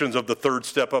convictions of the third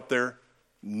step up there.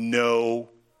 No.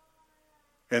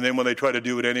 And then when they try to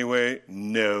do it anyway,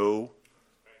 no.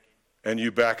 And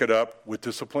you back it up with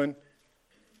discipline.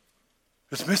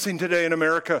 It's missing today in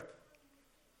America.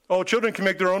 Oh, children can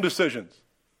make their own decisions.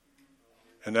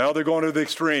 And now they're going to the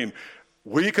extreme.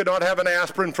 We could not have an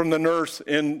aspirin from the nurse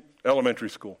in elementary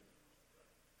school.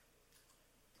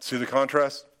 See the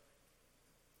contrast?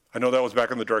 I know that was back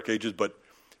in the dark ages, but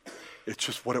it's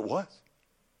just what it was.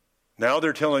 Now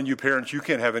they're telling you parents you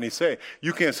can't have any say.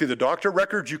 You can't see the doctor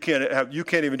records. You can't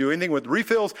even do anything with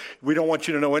refills. We don't want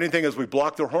you to know anything as we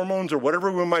block their hormones or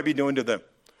whatever we might be doing to them.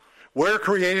 We're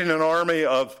creating an army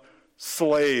of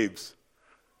slaves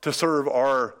to serve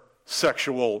our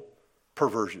sexual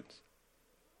perversions.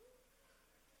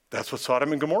 That's what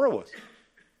Sodom and Gomorrah was.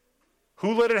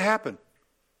 Who let it happen?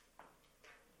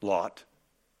 Lot.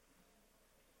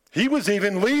 He was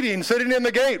even leading, sitting in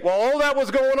the gate while all that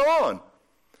was going on.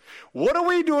 What are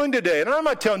we doing today? And I'm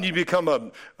not telling you to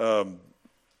become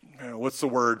what's the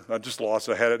word? I just lost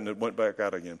it. I had it and it went back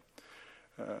out again.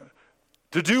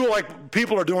 To do like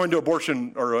people are doing to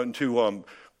abortion or into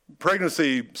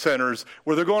pregnancy centers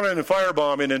where they're going in and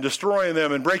firebombing and destroying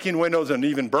them and breaking windows and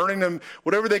even burning them,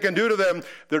 whatever they can do to them,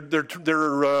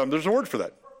 there's a word for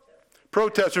that.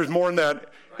 Protesters, more than that.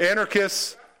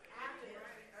 Anarchists.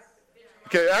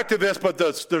 Okay, activists, but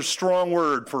there's a strong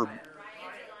word for...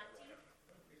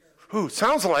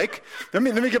 sounds like. Let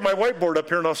me get my whiteboard up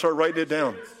here and I'll start writing it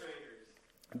down.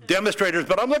 Demonstrators,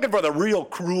 but I'm looking for the real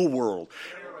cruel world.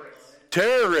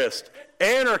 Terrorists,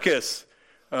 anarchists.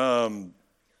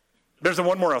 There's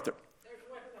one more out there.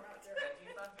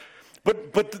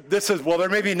 But this is, well, there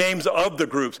may be names of the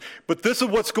groups, but this is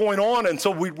what's going on. And so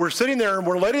we're sitting there and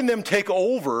we're letting them take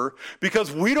over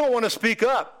because we don't want to speak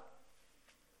up.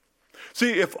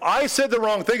 See, if I said the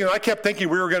wrong thing and I kept thinking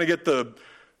we were going to get the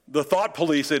thought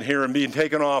police in here and being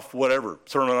taken off whatever,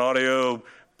 sermon audio,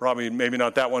 probably maybe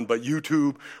not that one, but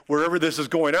YouTube, wherever this is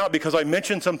going out, because I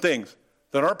mentioned some things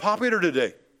that aren't popular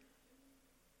today.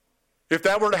 If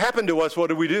that were to happen to us, what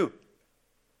do?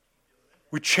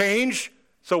 We change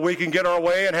so we can get our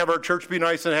way and have our church be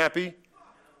nice and happy?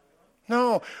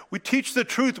 No, we teach the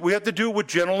truth. We have to do it with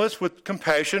gentleness, with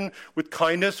compassion, with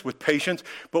kindness, with patience.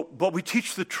 But we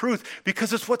teach the truth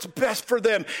because it's what's best for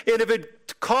them. And if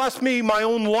it costs me my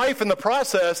own life in the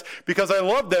process because I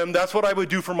love them, that's what I would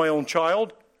do for my own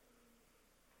child.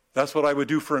 That's what I would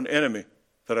do for an enemy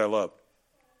that I love.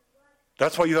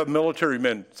 That's why you have military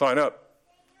men sign up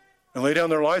and lay down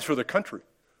their lives for their country.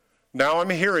 Now I'm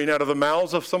hearing out of the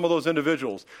mouths of some of those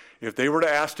individuals, if they were to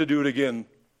ask to do it again,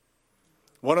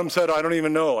 one of them said, I don't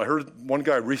even know. I heard one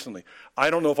guy recently, I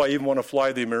don't know if I even want to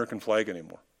fly the American flag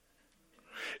anymore.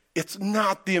 It's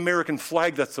not the American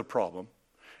flag that's the problem.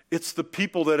 It's the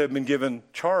people that have been given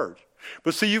charge.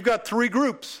 But see, you've got three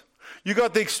groups. You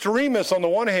got the extremists on the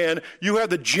one hand. You have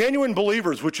the genuine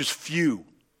believers, which is few,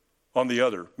 on the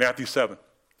other. Matthew 7.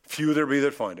 Few there be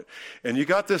that find it. And you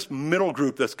got this middle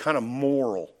group that's kind of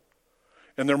moral.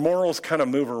 And their morals kind of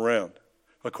move around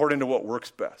according to what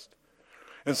works best.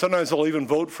 And sometimes they'll even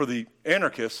vote for the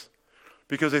anarchists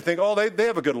because they think, oh, they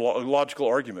have a good logical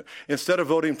argument. Instead of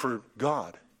voting for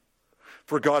God,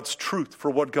 for God's truth, for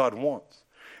what God wants.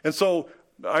 And so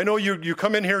I know you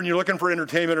come in here and you're looking for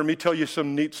entertainment or me tell you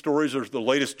some neat stories or the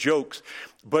latest jokes.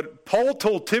 But Paul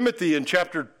told Timothy in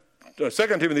 2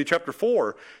 Timothy chapter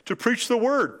 4 to preach the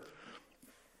word.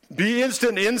 Be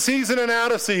instant in season and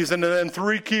out of season. And then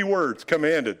three key words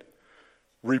commanded.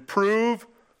 Reprove,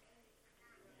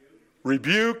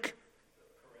 rebuke,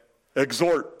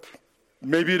 exhort.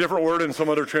 Maybe a different word in some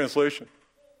other translation.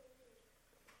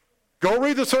 Go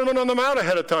read the Sermon on the Mount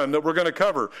ahead of time that we're going to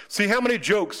cover. See how many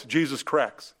jokes Jesus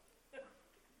cracks.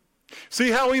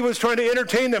 See how he was trying to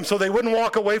entertain them so they wouldn't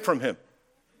walk away from him.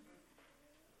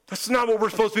 That's not what we're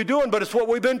supposed to be doing, but it's what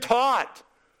we've been taught.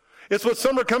 It's what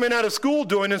some are coming out of school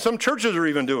doing and some churches are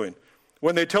even doing.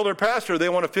 When they tell their pastor they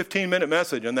want a 15-minute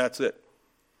message and that's it.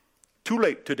 Too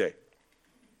late today.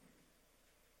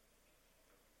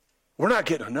 We're not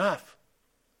getting enough.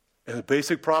 And the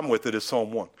basic problem with it is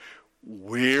Psalm 1.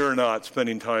 We're not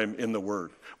spending time in the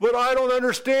Word. But I don't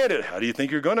understand it. How do you think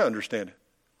you're going to understand it?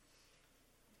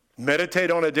 Meditate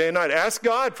on it day and night. Ask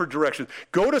God for direction.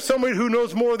 Go to somebody who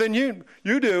knows more than you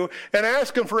do and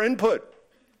ask them for input.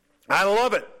 I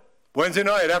love it. Wednesday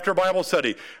night after Bible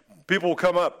study, people will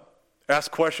come up,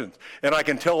 ask questions, and I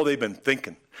can tell they've been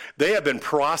thinking. They have been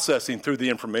processing through the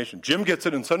information. Jim gets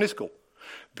it in Sunday school.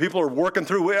 People are working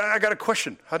through, I got a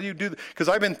question. How do you do that? Because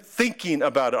I've been thinking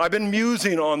about it. I've been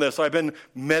musing on this. I've been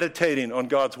meditating on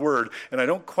God's word, and I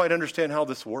don't quite understand how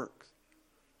this works.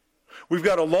 We've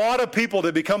got a lot of people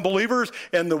that become believers,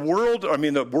 and the world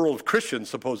of Christians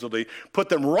supposedly, put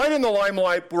them right in the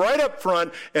limelight, right up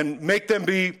front, and make them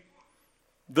be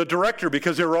the director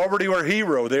because they already were a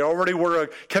hero. They already were a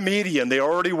comedian. They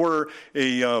already were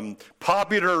a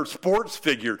popular sports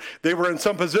figure. They were in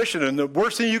some position, and the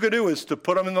worst thing you could do is to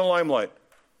put them in the limelight.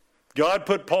 God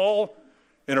put Paul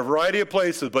in a variety of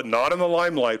places, but not in the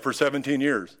limelight for 17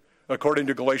 years, according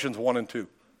to Galatians 1 and 2.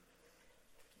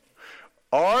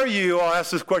 Are you, I'll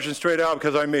ask this question straight out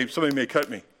because somebody may cut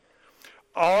me.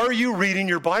 Are you reading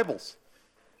your Bibles?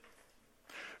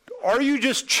 Are you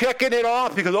just checking it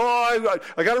off because,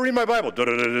 I got to read my Bible.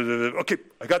 Okay,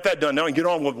 I got that done. Now I can get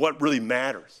on with what really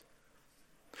matters.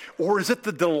 Or is it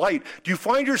the delight? Do you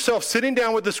find yourself sitting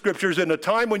down with the scriptures in a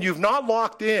time when you've not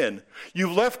locked in,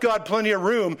 you've left God plenty of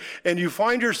room, and you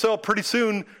find yourself pretty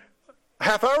soon,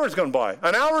 half hour's gone by,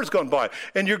 an hour's gone by,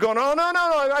 and you're going, no,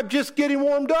 I'm just getting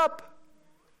warmed up.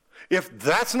 If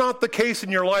that's not the case in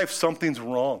your life, something's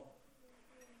wrong.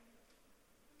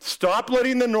 Stop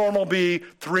letting the normal be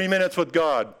 3 minutes with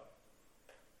God.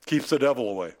 Keeps the devil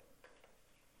away.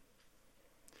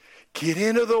 Get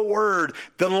into the Word.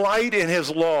 Delight in His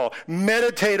law.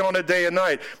 Meditate on it day and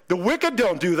night. The wicked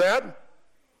don't do that.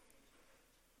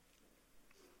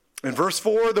 In verse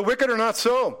 4, the wicked are not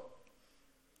so.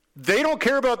 They don't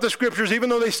care about the scriptures even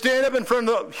though they stand up in front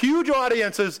of huge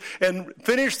audiences and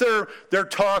finish their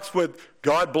talks with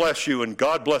God bless you and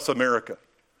God bless America.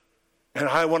 And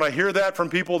when I hear that from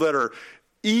people that are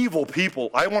evil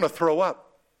people, I want to throw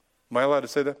up. Am I allowed to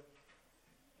say that?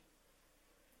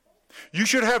 You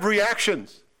should have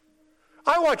reactions.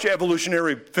 I watch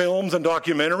evolutionary films and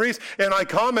documentaries, and I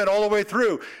comment all the way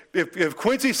through. If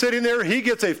Quincy's sitting there, he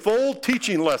gets a full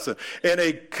teaching lesson and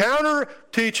a counter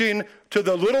teaching to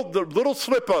the little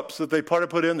slip-ups that they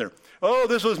put in there. Oh,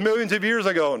 this was millions of years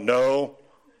ago. No.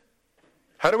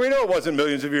 How do we know it wasn't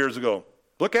millions of years ago?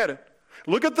 Look at it.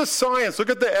 Look at the science.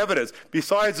 Look at the evidence.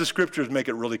 Besides, the scriptures make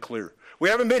it really clear. We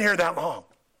haven't been here that long.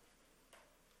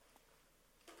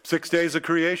 6 days of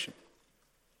creation.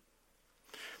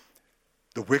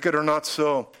 The wicked are not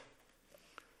so.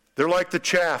 They're like the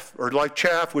chaff, or like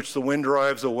chaff which the wind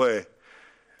drives away.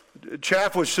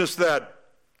 Chaff was just that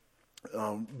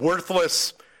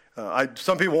worthless,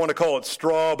 some people want to call it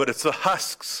straw, but it's the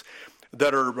husks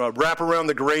that are wrap around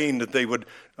the grain that they would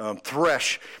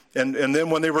thresh. And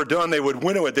then when they were done, they would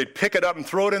winnow it. They'd pick it up and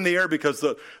throw it in the air because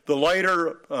the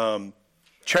lighter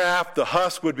chaff, the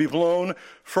husk, would be blown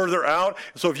further out.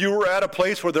 So if you were at a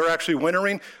place where they're actually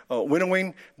winnowing,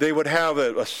 they would have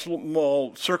a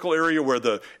small circle area where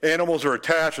the animals are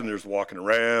attached, and they're just walking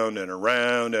around and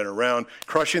around and around,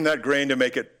 crushing that grain to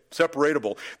make it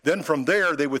separatable. Then from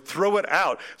there, they would throw it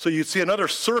out. So you'd see another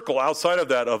circle outside of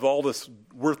that of all this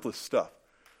worthless stuff.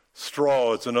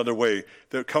 Straw is another way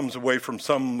that comes away from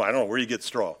some, I don't know where you get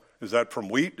straw. Is that from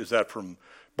wheat? Is that from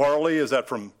barley? Is that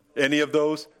from any of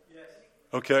those? Yes.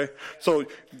 Okay. So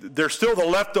they're still the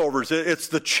leftovers. It's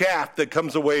the chaff that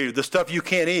comes away, the stuff you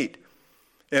can't eat.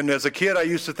 And as a kid, I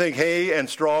used to think hay and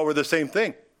straw were the same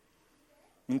thing.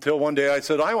 Until one day I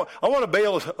said, I want a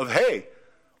bale of hay.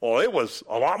 Well, it was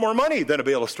a lot more money than a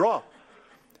bale of straw.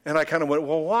 And I kind of went,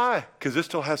 well, why? Because this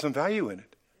still has some value in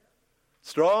it.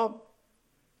 Straw,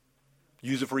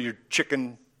 use it for your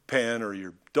chicken pen or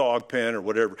your dog pen or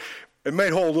whatever. It may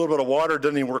hold a little bit of water. It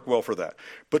doesn't even work well for that.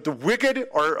 But the wicked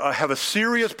have a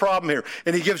serious problem here.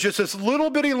 And he gives just this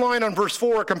little bitty line on verse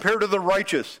 4 compared to the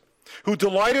righteous, who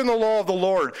delight in the law of the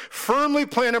Lord, firmly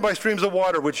planted by streams of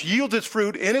water, which yields its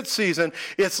fruit in its season.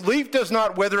 Its leaf does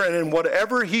not wither, and in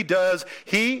whatever he does,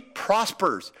 he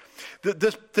prospers.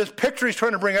 This picture he's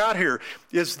trying to bring out here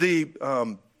is the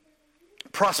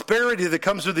prosperity that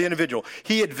comes to the individual.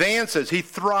 He advances, he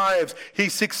thrives, he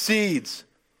succeeds.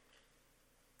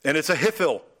 And it's a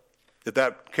hiphil. If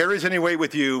that carries any weight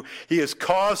with you, he is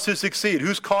caused to succeed.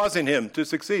 Who's causing him to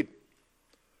succeed?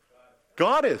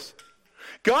 God is.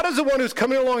 God is the one who's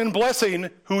coming along and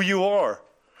blessing who you are.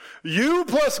 You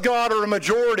plus God are a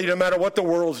majority no matter what the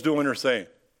world's doing or saying.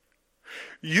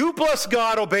 You plus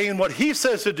God obeying what he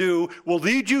says to do will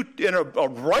lead you in a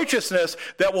righteousness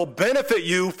that will benefit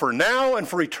you for now and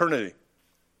for eternity.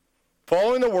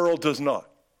 Following the world does not.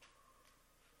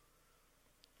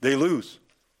 They lose.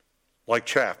 Like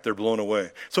chaff, they're blown away.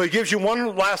 So he gives you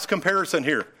one last comparison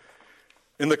here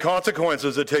in the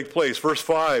consequences that take place. Verse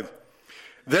 5.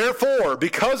 Therefore,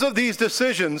 because of these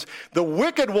decisions, the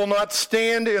wicked will not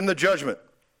stand in the judgment.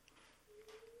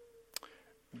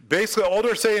 Basically, all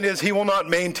they're saying is he will not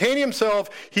maintain himself,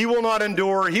 he will not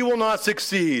endure, he will not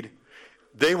succeed.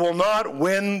 They will not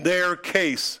win their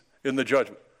case in the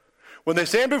judgment. When they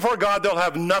stand before God, they'll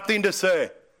have nothing to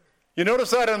say. You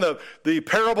notice that in the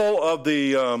parable of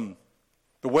the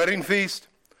wedding feast?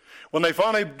 When they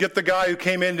finally get the guy who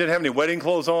came in, didn't have any wedding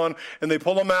clothes on, and they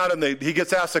pull him out, and he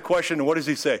gets asked a question, and what does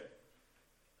he say?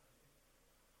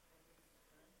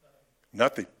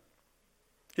 Nothing.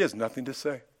 He has nothing to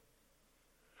say.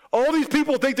 All these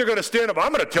people think they're going to stand up.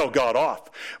 I'm going to tell God off.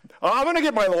 I'm going to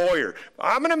get my lawyer.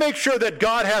 I'm going to make sure that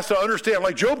God has to understand,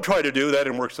 like Job tried to do. That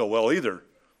didn't work so well either.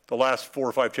 The last 4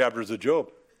 or 5 chapters of Job.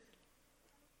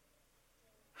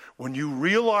 When you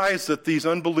realize that these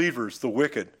unbelievers, the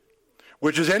wicked,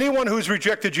 which is anyone who's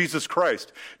rejected Jesus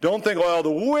Christ. Don't think, well,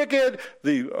 the wicked,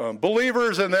 the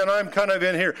believers, and then I'm kind of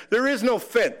in here. There is no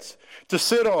fence to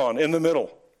sit on in the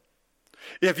middle.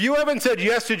 If you haven't said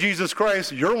yes to Jesus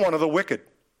Christ, you're one of the wicked.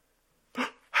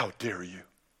 How dare you?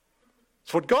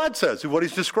 It's what God says, what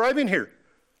he's describing here.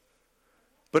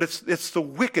 But it's the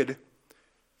wicked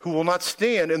who will not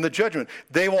stand in the judgment.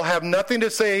 They will have nothing to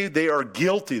say. They are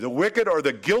guilty. The wicked are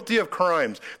the guilty of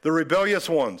crimes, the rebellious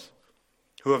ones,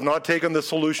 who have not taken the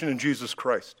solution in Jesus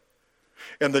Christ.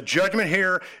 And the judgment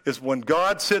here is when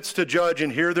God sits to judge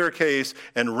and hear their case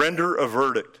and render a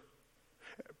verdict.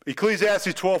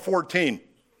 Ecclesiastes 12:14.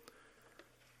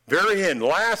 Very end,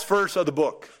 last verse of the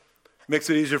book. Makes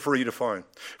it easier for you to find.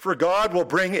 For God will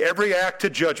bring every act to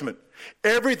judgment,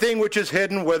 everything which is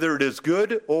hidden, whether it is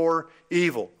good or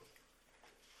evil.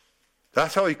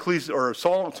 That's how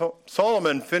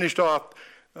Solomon finished off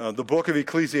the book of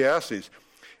Ecclesiastes.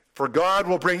 For God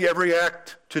will bring every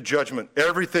act to judgment,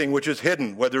 everything which is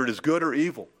hidden, whether it is good or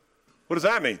evil. What does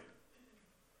that mean?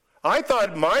 I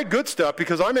thought my good stuff,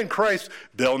 because I'm in Christ,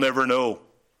 they'll never know.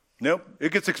 Nope,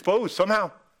 it gets exposed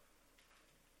somehow.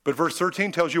 But verse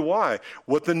 13 tells you why.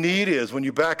 What the need is when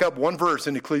you back up one verse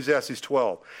in Ecclesiastes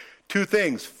 12. 2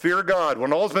 things. Fear God.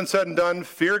 When all's been said and done,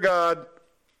 fear God.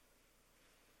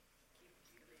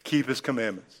 Keep his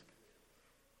commandments.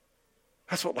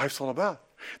 That's what life's all about.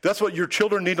 That's what your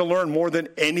children need to learn more than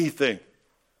anything,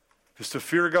 is to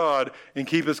fear God and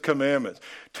keep his commandments.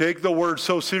 Take the word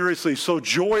so seriously, so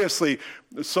joyously,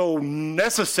 so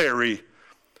necessary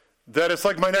that it's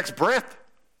like my next breath.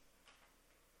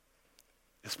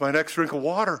 It's my next drink of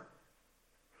water.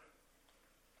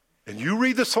 And you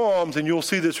read the Psalms and you'll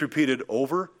see this repeated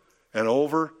over and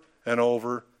over and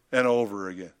over and over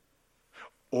again.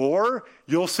 Or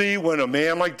you'll see when a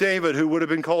man like David, who would have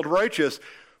been called righteous,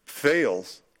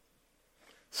 fails,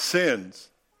 sins,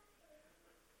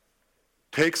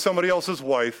 takes somebody else's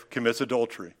wife, commits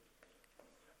adultery,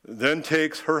 then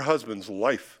takes her husband's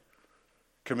life,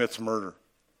 commits murder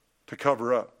to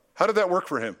cover up. How did that work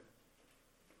for him?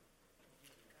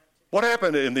 What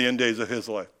happened in the end days of his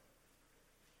life?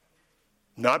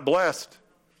 Not blessed,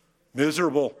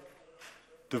 miserable,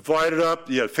 divided up.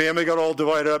 Yeah, family got all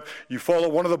divided up. You follow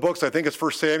one of the books, I think it's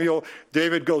 1 Samuel.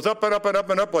 David goes up and up and up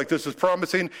and up like this is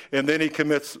promising, and then he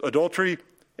commits adultery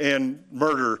and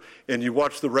murder, and you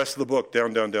watch the rest of the book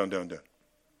down, down, down, down, down.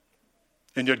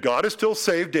 And yet God has still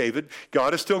saved David.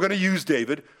 God is still going to use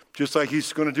David, just like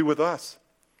he's going to do with us.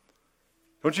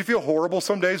 Don't you feel horrible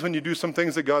some days when you do some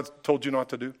things that God's told you not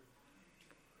to do?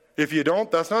 If you don't,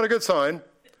 that's not a good sign.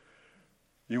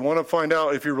 You want to find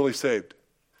out if you're really saved.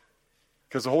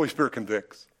 Because the Holy Spirit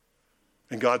convicts.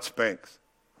 And God spanks.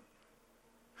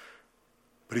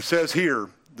 But he says here,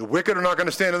 the wicked are not going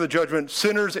to stand in the judgment,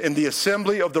 sinners in the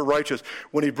assembly of the righteous.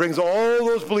 When he brings all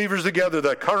those believers together,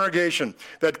 that congregation,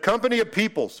 that company of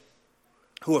peoples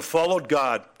who have followed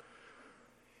God,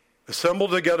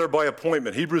 assembled together by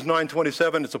appointment. Hebrews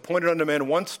 9:27, it's appointed unto man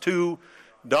once to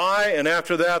die, and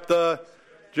after that the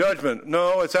judgment.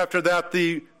 No, it's after that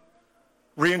the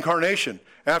reincarnation.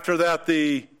 After that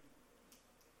the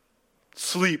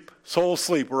sleep, soul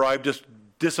sleep, where I just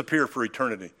disappear for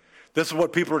eternity. This is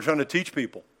what people are trying to teach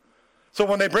people. So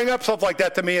when they bring up stuff like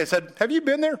that to me, I said, have you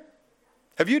been there?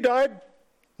 Have you died?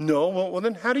 No. Well,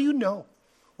 then how do you know?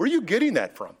 Where are you getting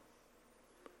that from?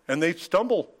 And they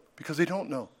stumble because they don't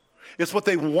know. It's what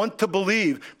they want to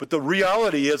believe, but the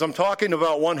reality is I'm talking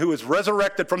about one who is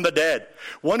resurrected from the dead.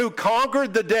 One who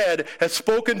conquered the dead has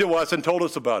spoken to us and told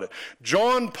us about it.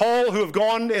 John, Paul, who have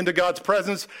gone into God's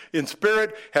presence in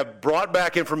spirit, have brought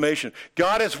back information.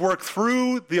 God has worked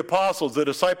through the apostles, the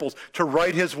disciples, to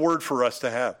write his word for us to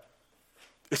have.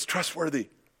 It's trustworthy.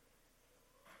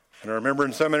 And I remember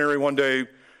in seminary one day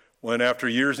when after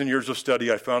years and years of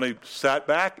study, I finally sat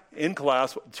back in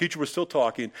class, the teacher was still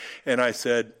talking, and I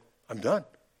said, I'm done.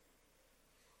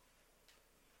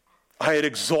 I had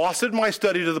exhausted my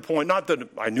study to the point, not that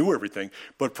I knew everything,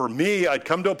 but for me, I'd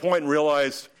come to a point and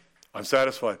realized I'm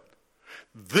satisfied.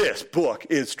 This book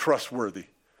is trustworthy.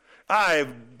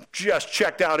 I've just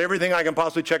checked out everything I can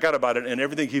possibly check out about it, and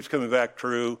everything keeps coming back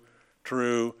true,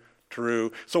 true,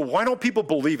 true. So why don't people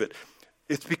believe it?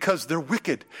 It's because they're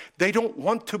wicked. They don't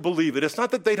want to believe it. It's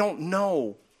not that they don't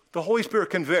know. The Holy Spirit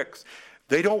convicts.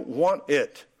 They don't want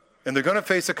it. And they're going to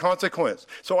face a consequence.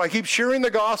 So I keep sharing the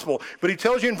gospel, but he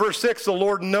tells you in verse 6, the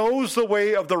Lord knows the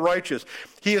way of the righteous.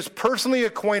 He is personally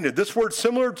acquainted. This word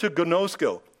similar to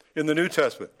gnosko in the New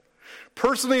Testament.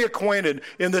 Personally acquainted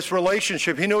in this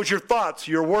relationship. He knows your thoughts,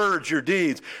 your words, your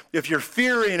deeds. If you're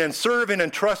fearing and serving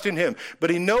and trusting him. But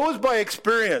he knows by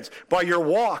experience, by your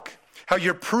walk, how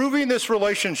you're proving this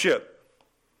relationship.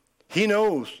 He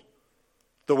knows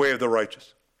the way of the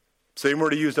righteous. Same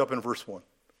word he used up in verse 1.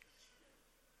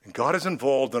 And God is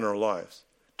involved in our lives.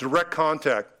 Direct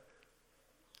contact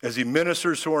as he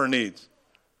ministers to our needs.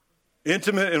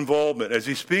 Intimate involvement as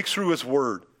he speaks through his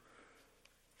word.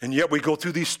 And yet we go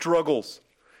through these struggles.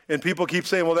 And people keep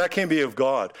saying, well, that can't be of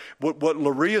God. What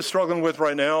Laurie is struggling with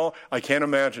right now, I can't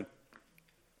imagine.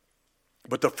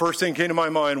 But the first thing that came to my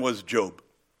mind was Job.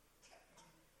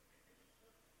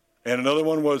 And another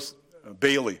one was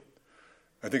Bailey.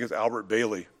 I think it's Albert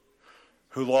Bailey,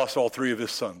 who lost all three of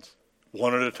his sons.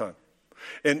 One at a time.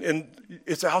 And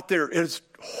it's out there. It's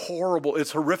horrible.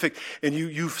 It's horrific. And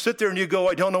you sit there and you go,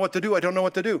 I don't know what to do. I don't know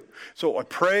what to do. So I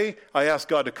pray. I ask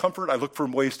God to comfort. I look for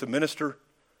ways to minister.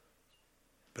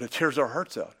 But it tears our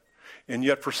hearts out. And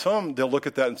yet for some, they'll look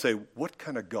at that and say, what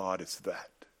kind of God is that?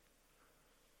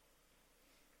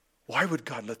 Why would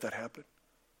God let that happen?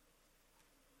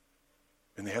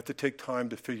 And they have to take time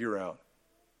to figure out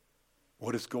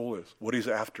what his goal is, what he's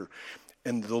after.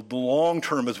 And the long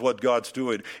term is what God's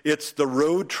doing. It's the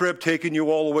road trip taking you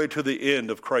all the way to the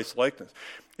end of Christ's likeness.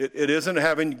 It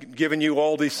isn't giving you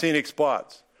all these scenic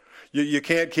spots. You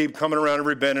can't keep coming around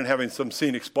every bend and having some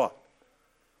scenic spot.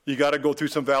 You got to go through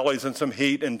some valleys and some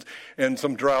heat and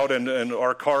some drought. And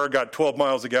our car got 12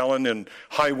 miles a gallon and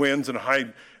high winds and high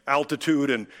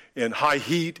altitude and high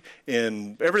heat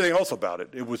and everything else about it.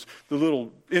 It was the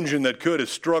little engine that could is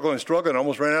struggling,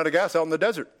 almost ran out of gas out in the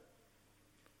desert.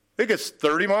 It gets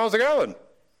 30 miles a gallon.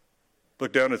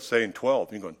 Look down, it's saying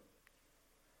 12. You're going.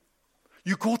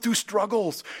 You go through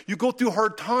struggles. You go through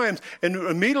hard times. And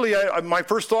immediately my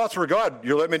first thoughts were, God,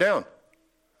 you let me down.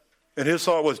 And his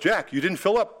thought was, Jack, you didn't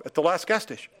fill up at the last gas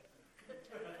station.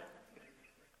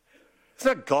 It's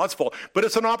not God's fault, but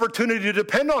it's an opportunity to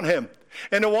depend on him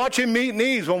and to watch him meet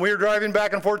needs. When we were driving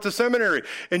back and forth to seminary,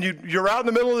 and you're out in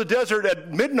the middle of the desert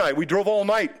at midnight. We drove all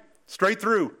night, straight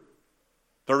through,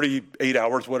 38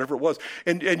 hours, whatever it was.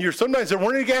 And sometimes there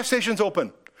weren't any gas stations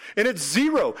open. And it's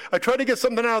zero. I tried to get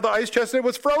something out of the ice chest, and it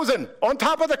was frozen on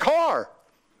top of the car.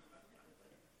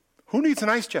 Who needs an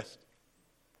ice chest?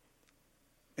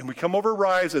 And we come over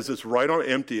Rise as it's right on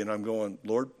empty, and I'm going,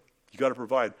 Lord, you got to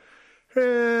provide.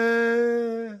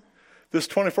 This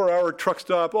 24-hour truck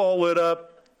stop, all lit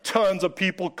up, tons of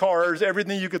people, cars,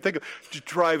 everything you could think of. Just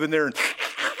drive in there and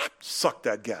suck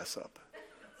that gas up.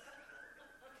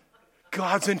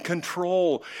 God's in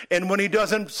control. And when he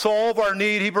doesn't solve our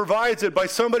need, he provides it by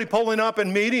somebody pulling up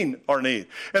and meeting our need.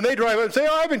 And they drive up and say,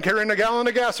 I've been carrying a gallon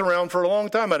of gas around for a long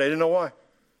time, and I didn't know why.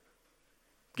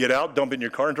 Get out, dump it in your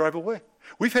car, and drive away.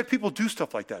 We've had people do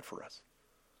stuff like that for us.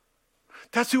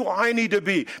 That's who I need to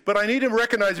be. But I need to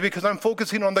recognize it because I'm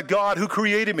focusing on the God who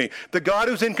created me, the God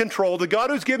who's in control, the God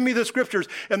who's given me the scriptures,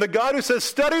 and the God who says,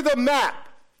 study the map.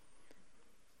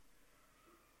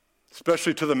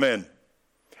 Especially to the men.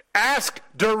 Ask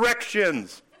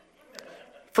directions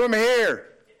from here.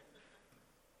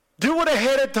 Do it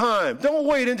ahead of time. Don't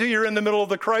wait until you're in the middle of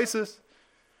the crisis.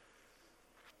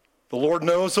 The Lord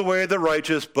knows the way of the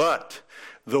righteous, but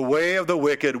the way of the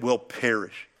wicked will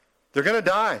perish. They're going to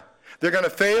die. They're going to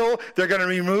fail. They're going to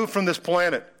be removed from this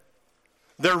planet.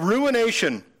 Their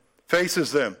ruination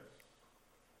faces them.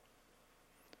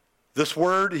 This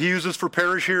word he uses for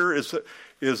perish here is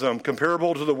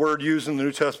comparable to the word used in the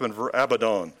New Testament for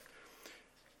Abaddon.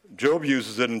 Job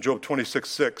uses it in Job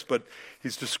 26:6, but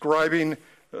he's describing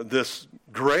this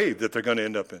grave that they're going to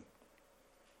end up in.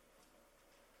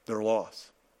 Their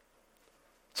loss.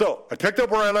 So, I picked up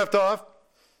where I left off.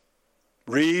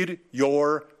 Read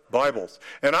your Bibles.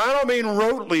 And I don't mean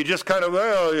rotely, just kind of,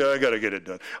 well, yeah, I got to get it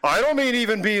done. I don't mean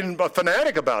even being a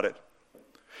fanatic about it.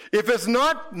 If it's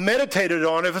not meditated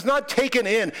on, if it's not taken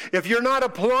in, if you're not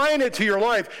applying it to your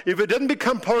life, if it doesn't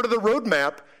become part of the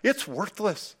roadmap, it's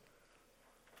worthless.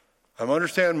 I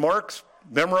understand Mark's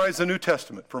memorized the New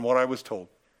Testament from what I was told.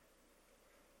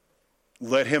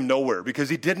 Led him nowhere because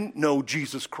he didn't know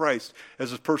Jesus Christ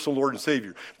as his personal Lord and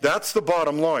Savior. That's the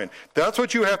bottom line. That's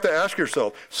what you have to ask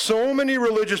yourself. So many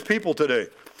religious people today,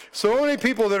 so many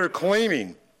people that are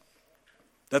claiming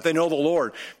that they know the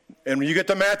Lord. And when you get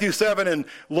to Matthew 7 and,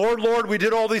 Lord, Lord, we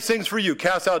did all these things for you.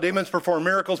 Cast out demons, perform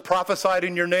miracles, prophesied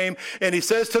in your name. And he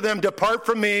says to them, depart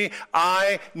from me,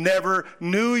 I never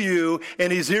knew you.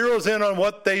 And he zeroes in on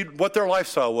what their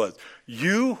lifestyle was.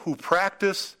 You who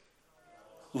practice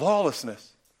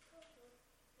lawlessness.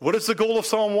 What is the goal of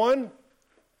Psalm 1?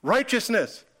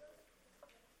 Righteousness.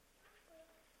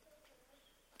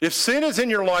 If sin is in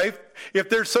your life, if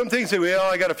there's some things that,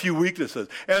 well, I got a few weaknesses,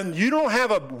 and you don't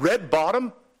have a red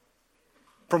bottom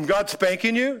from God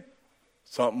spanking you,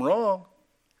 something wrong.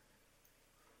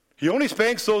 He only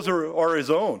spanks those who are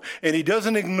his own, and he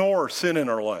doesn't ignore sin in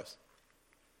our lives.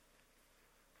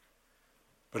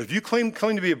 But if you claim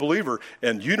to be a believer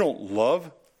and you don't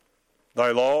love thy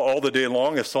law all the day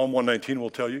long, as Psalm 119 will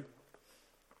tell you,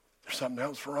 there's something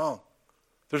else wrong.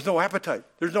 There's no appetite.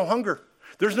 There's no hunger.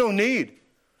 There's no need.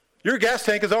 Your gas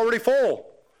tank is already full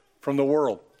from the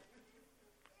world.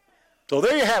 So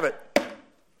there you have it.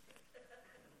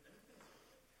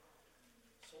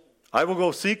 I will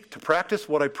go seek to practice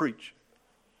what I preach.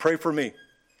 Pray for me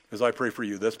as I pray for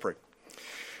you. Let's pray.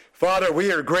 Father,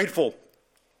 we are grateful.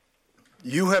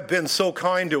 You have been so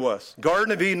kind to us.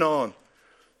 Garden of Eden on.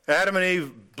 Adam and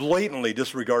Eve blatantly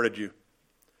disregarded you.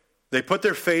 They put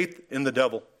their faith in the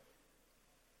devil.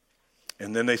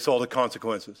 And then they saw the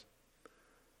consequences.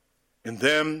 In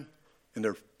them, in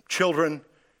their children,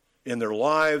 in their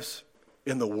lives,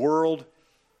 in the world.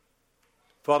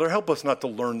 Father, help us not to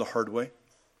learn the hard way.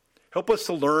 Help us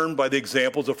to learn by the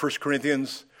examples of 1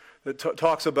 Corinthians that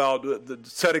talks about the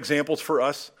set examples for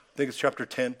us. I think it's chapter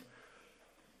 10.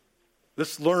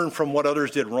 Let's learn from what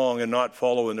others did wrong and not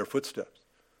follow in their footsteps.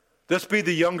 Let's be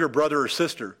the younger brother or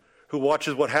sister who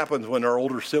watches what happens when our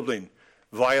older sibling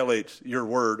violates your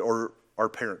word or our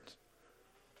parents.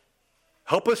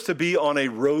 Help us to be on a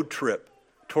road trip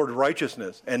toward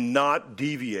righteousness and not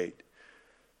deviate.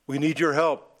 We need your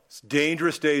help. It's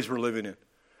dangerous days we're living in.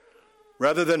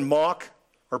 Rather than mock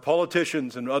our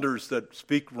politicians and others that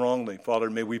speak wrongly, Father,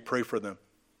 may we pray for them.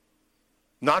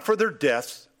 Not for their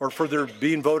deaths or for their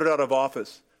being voted out of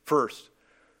office first,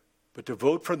 but to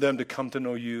vote for them to come to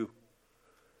know you.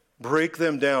 Break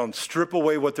them down. Strip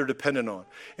away what they're dependent on.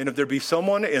 And if there be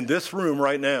someone in this room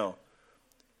right now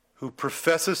who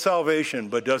professes salvation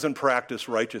but doesn't practice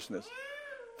righteousness,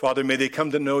 Father, may they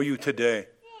come to know you today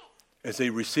as they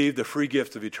receive the free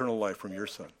gift of eternal life from your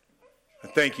Son.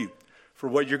 And thank you for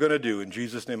what you're going to do. In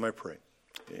Jesus' name I pray.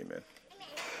 Amen.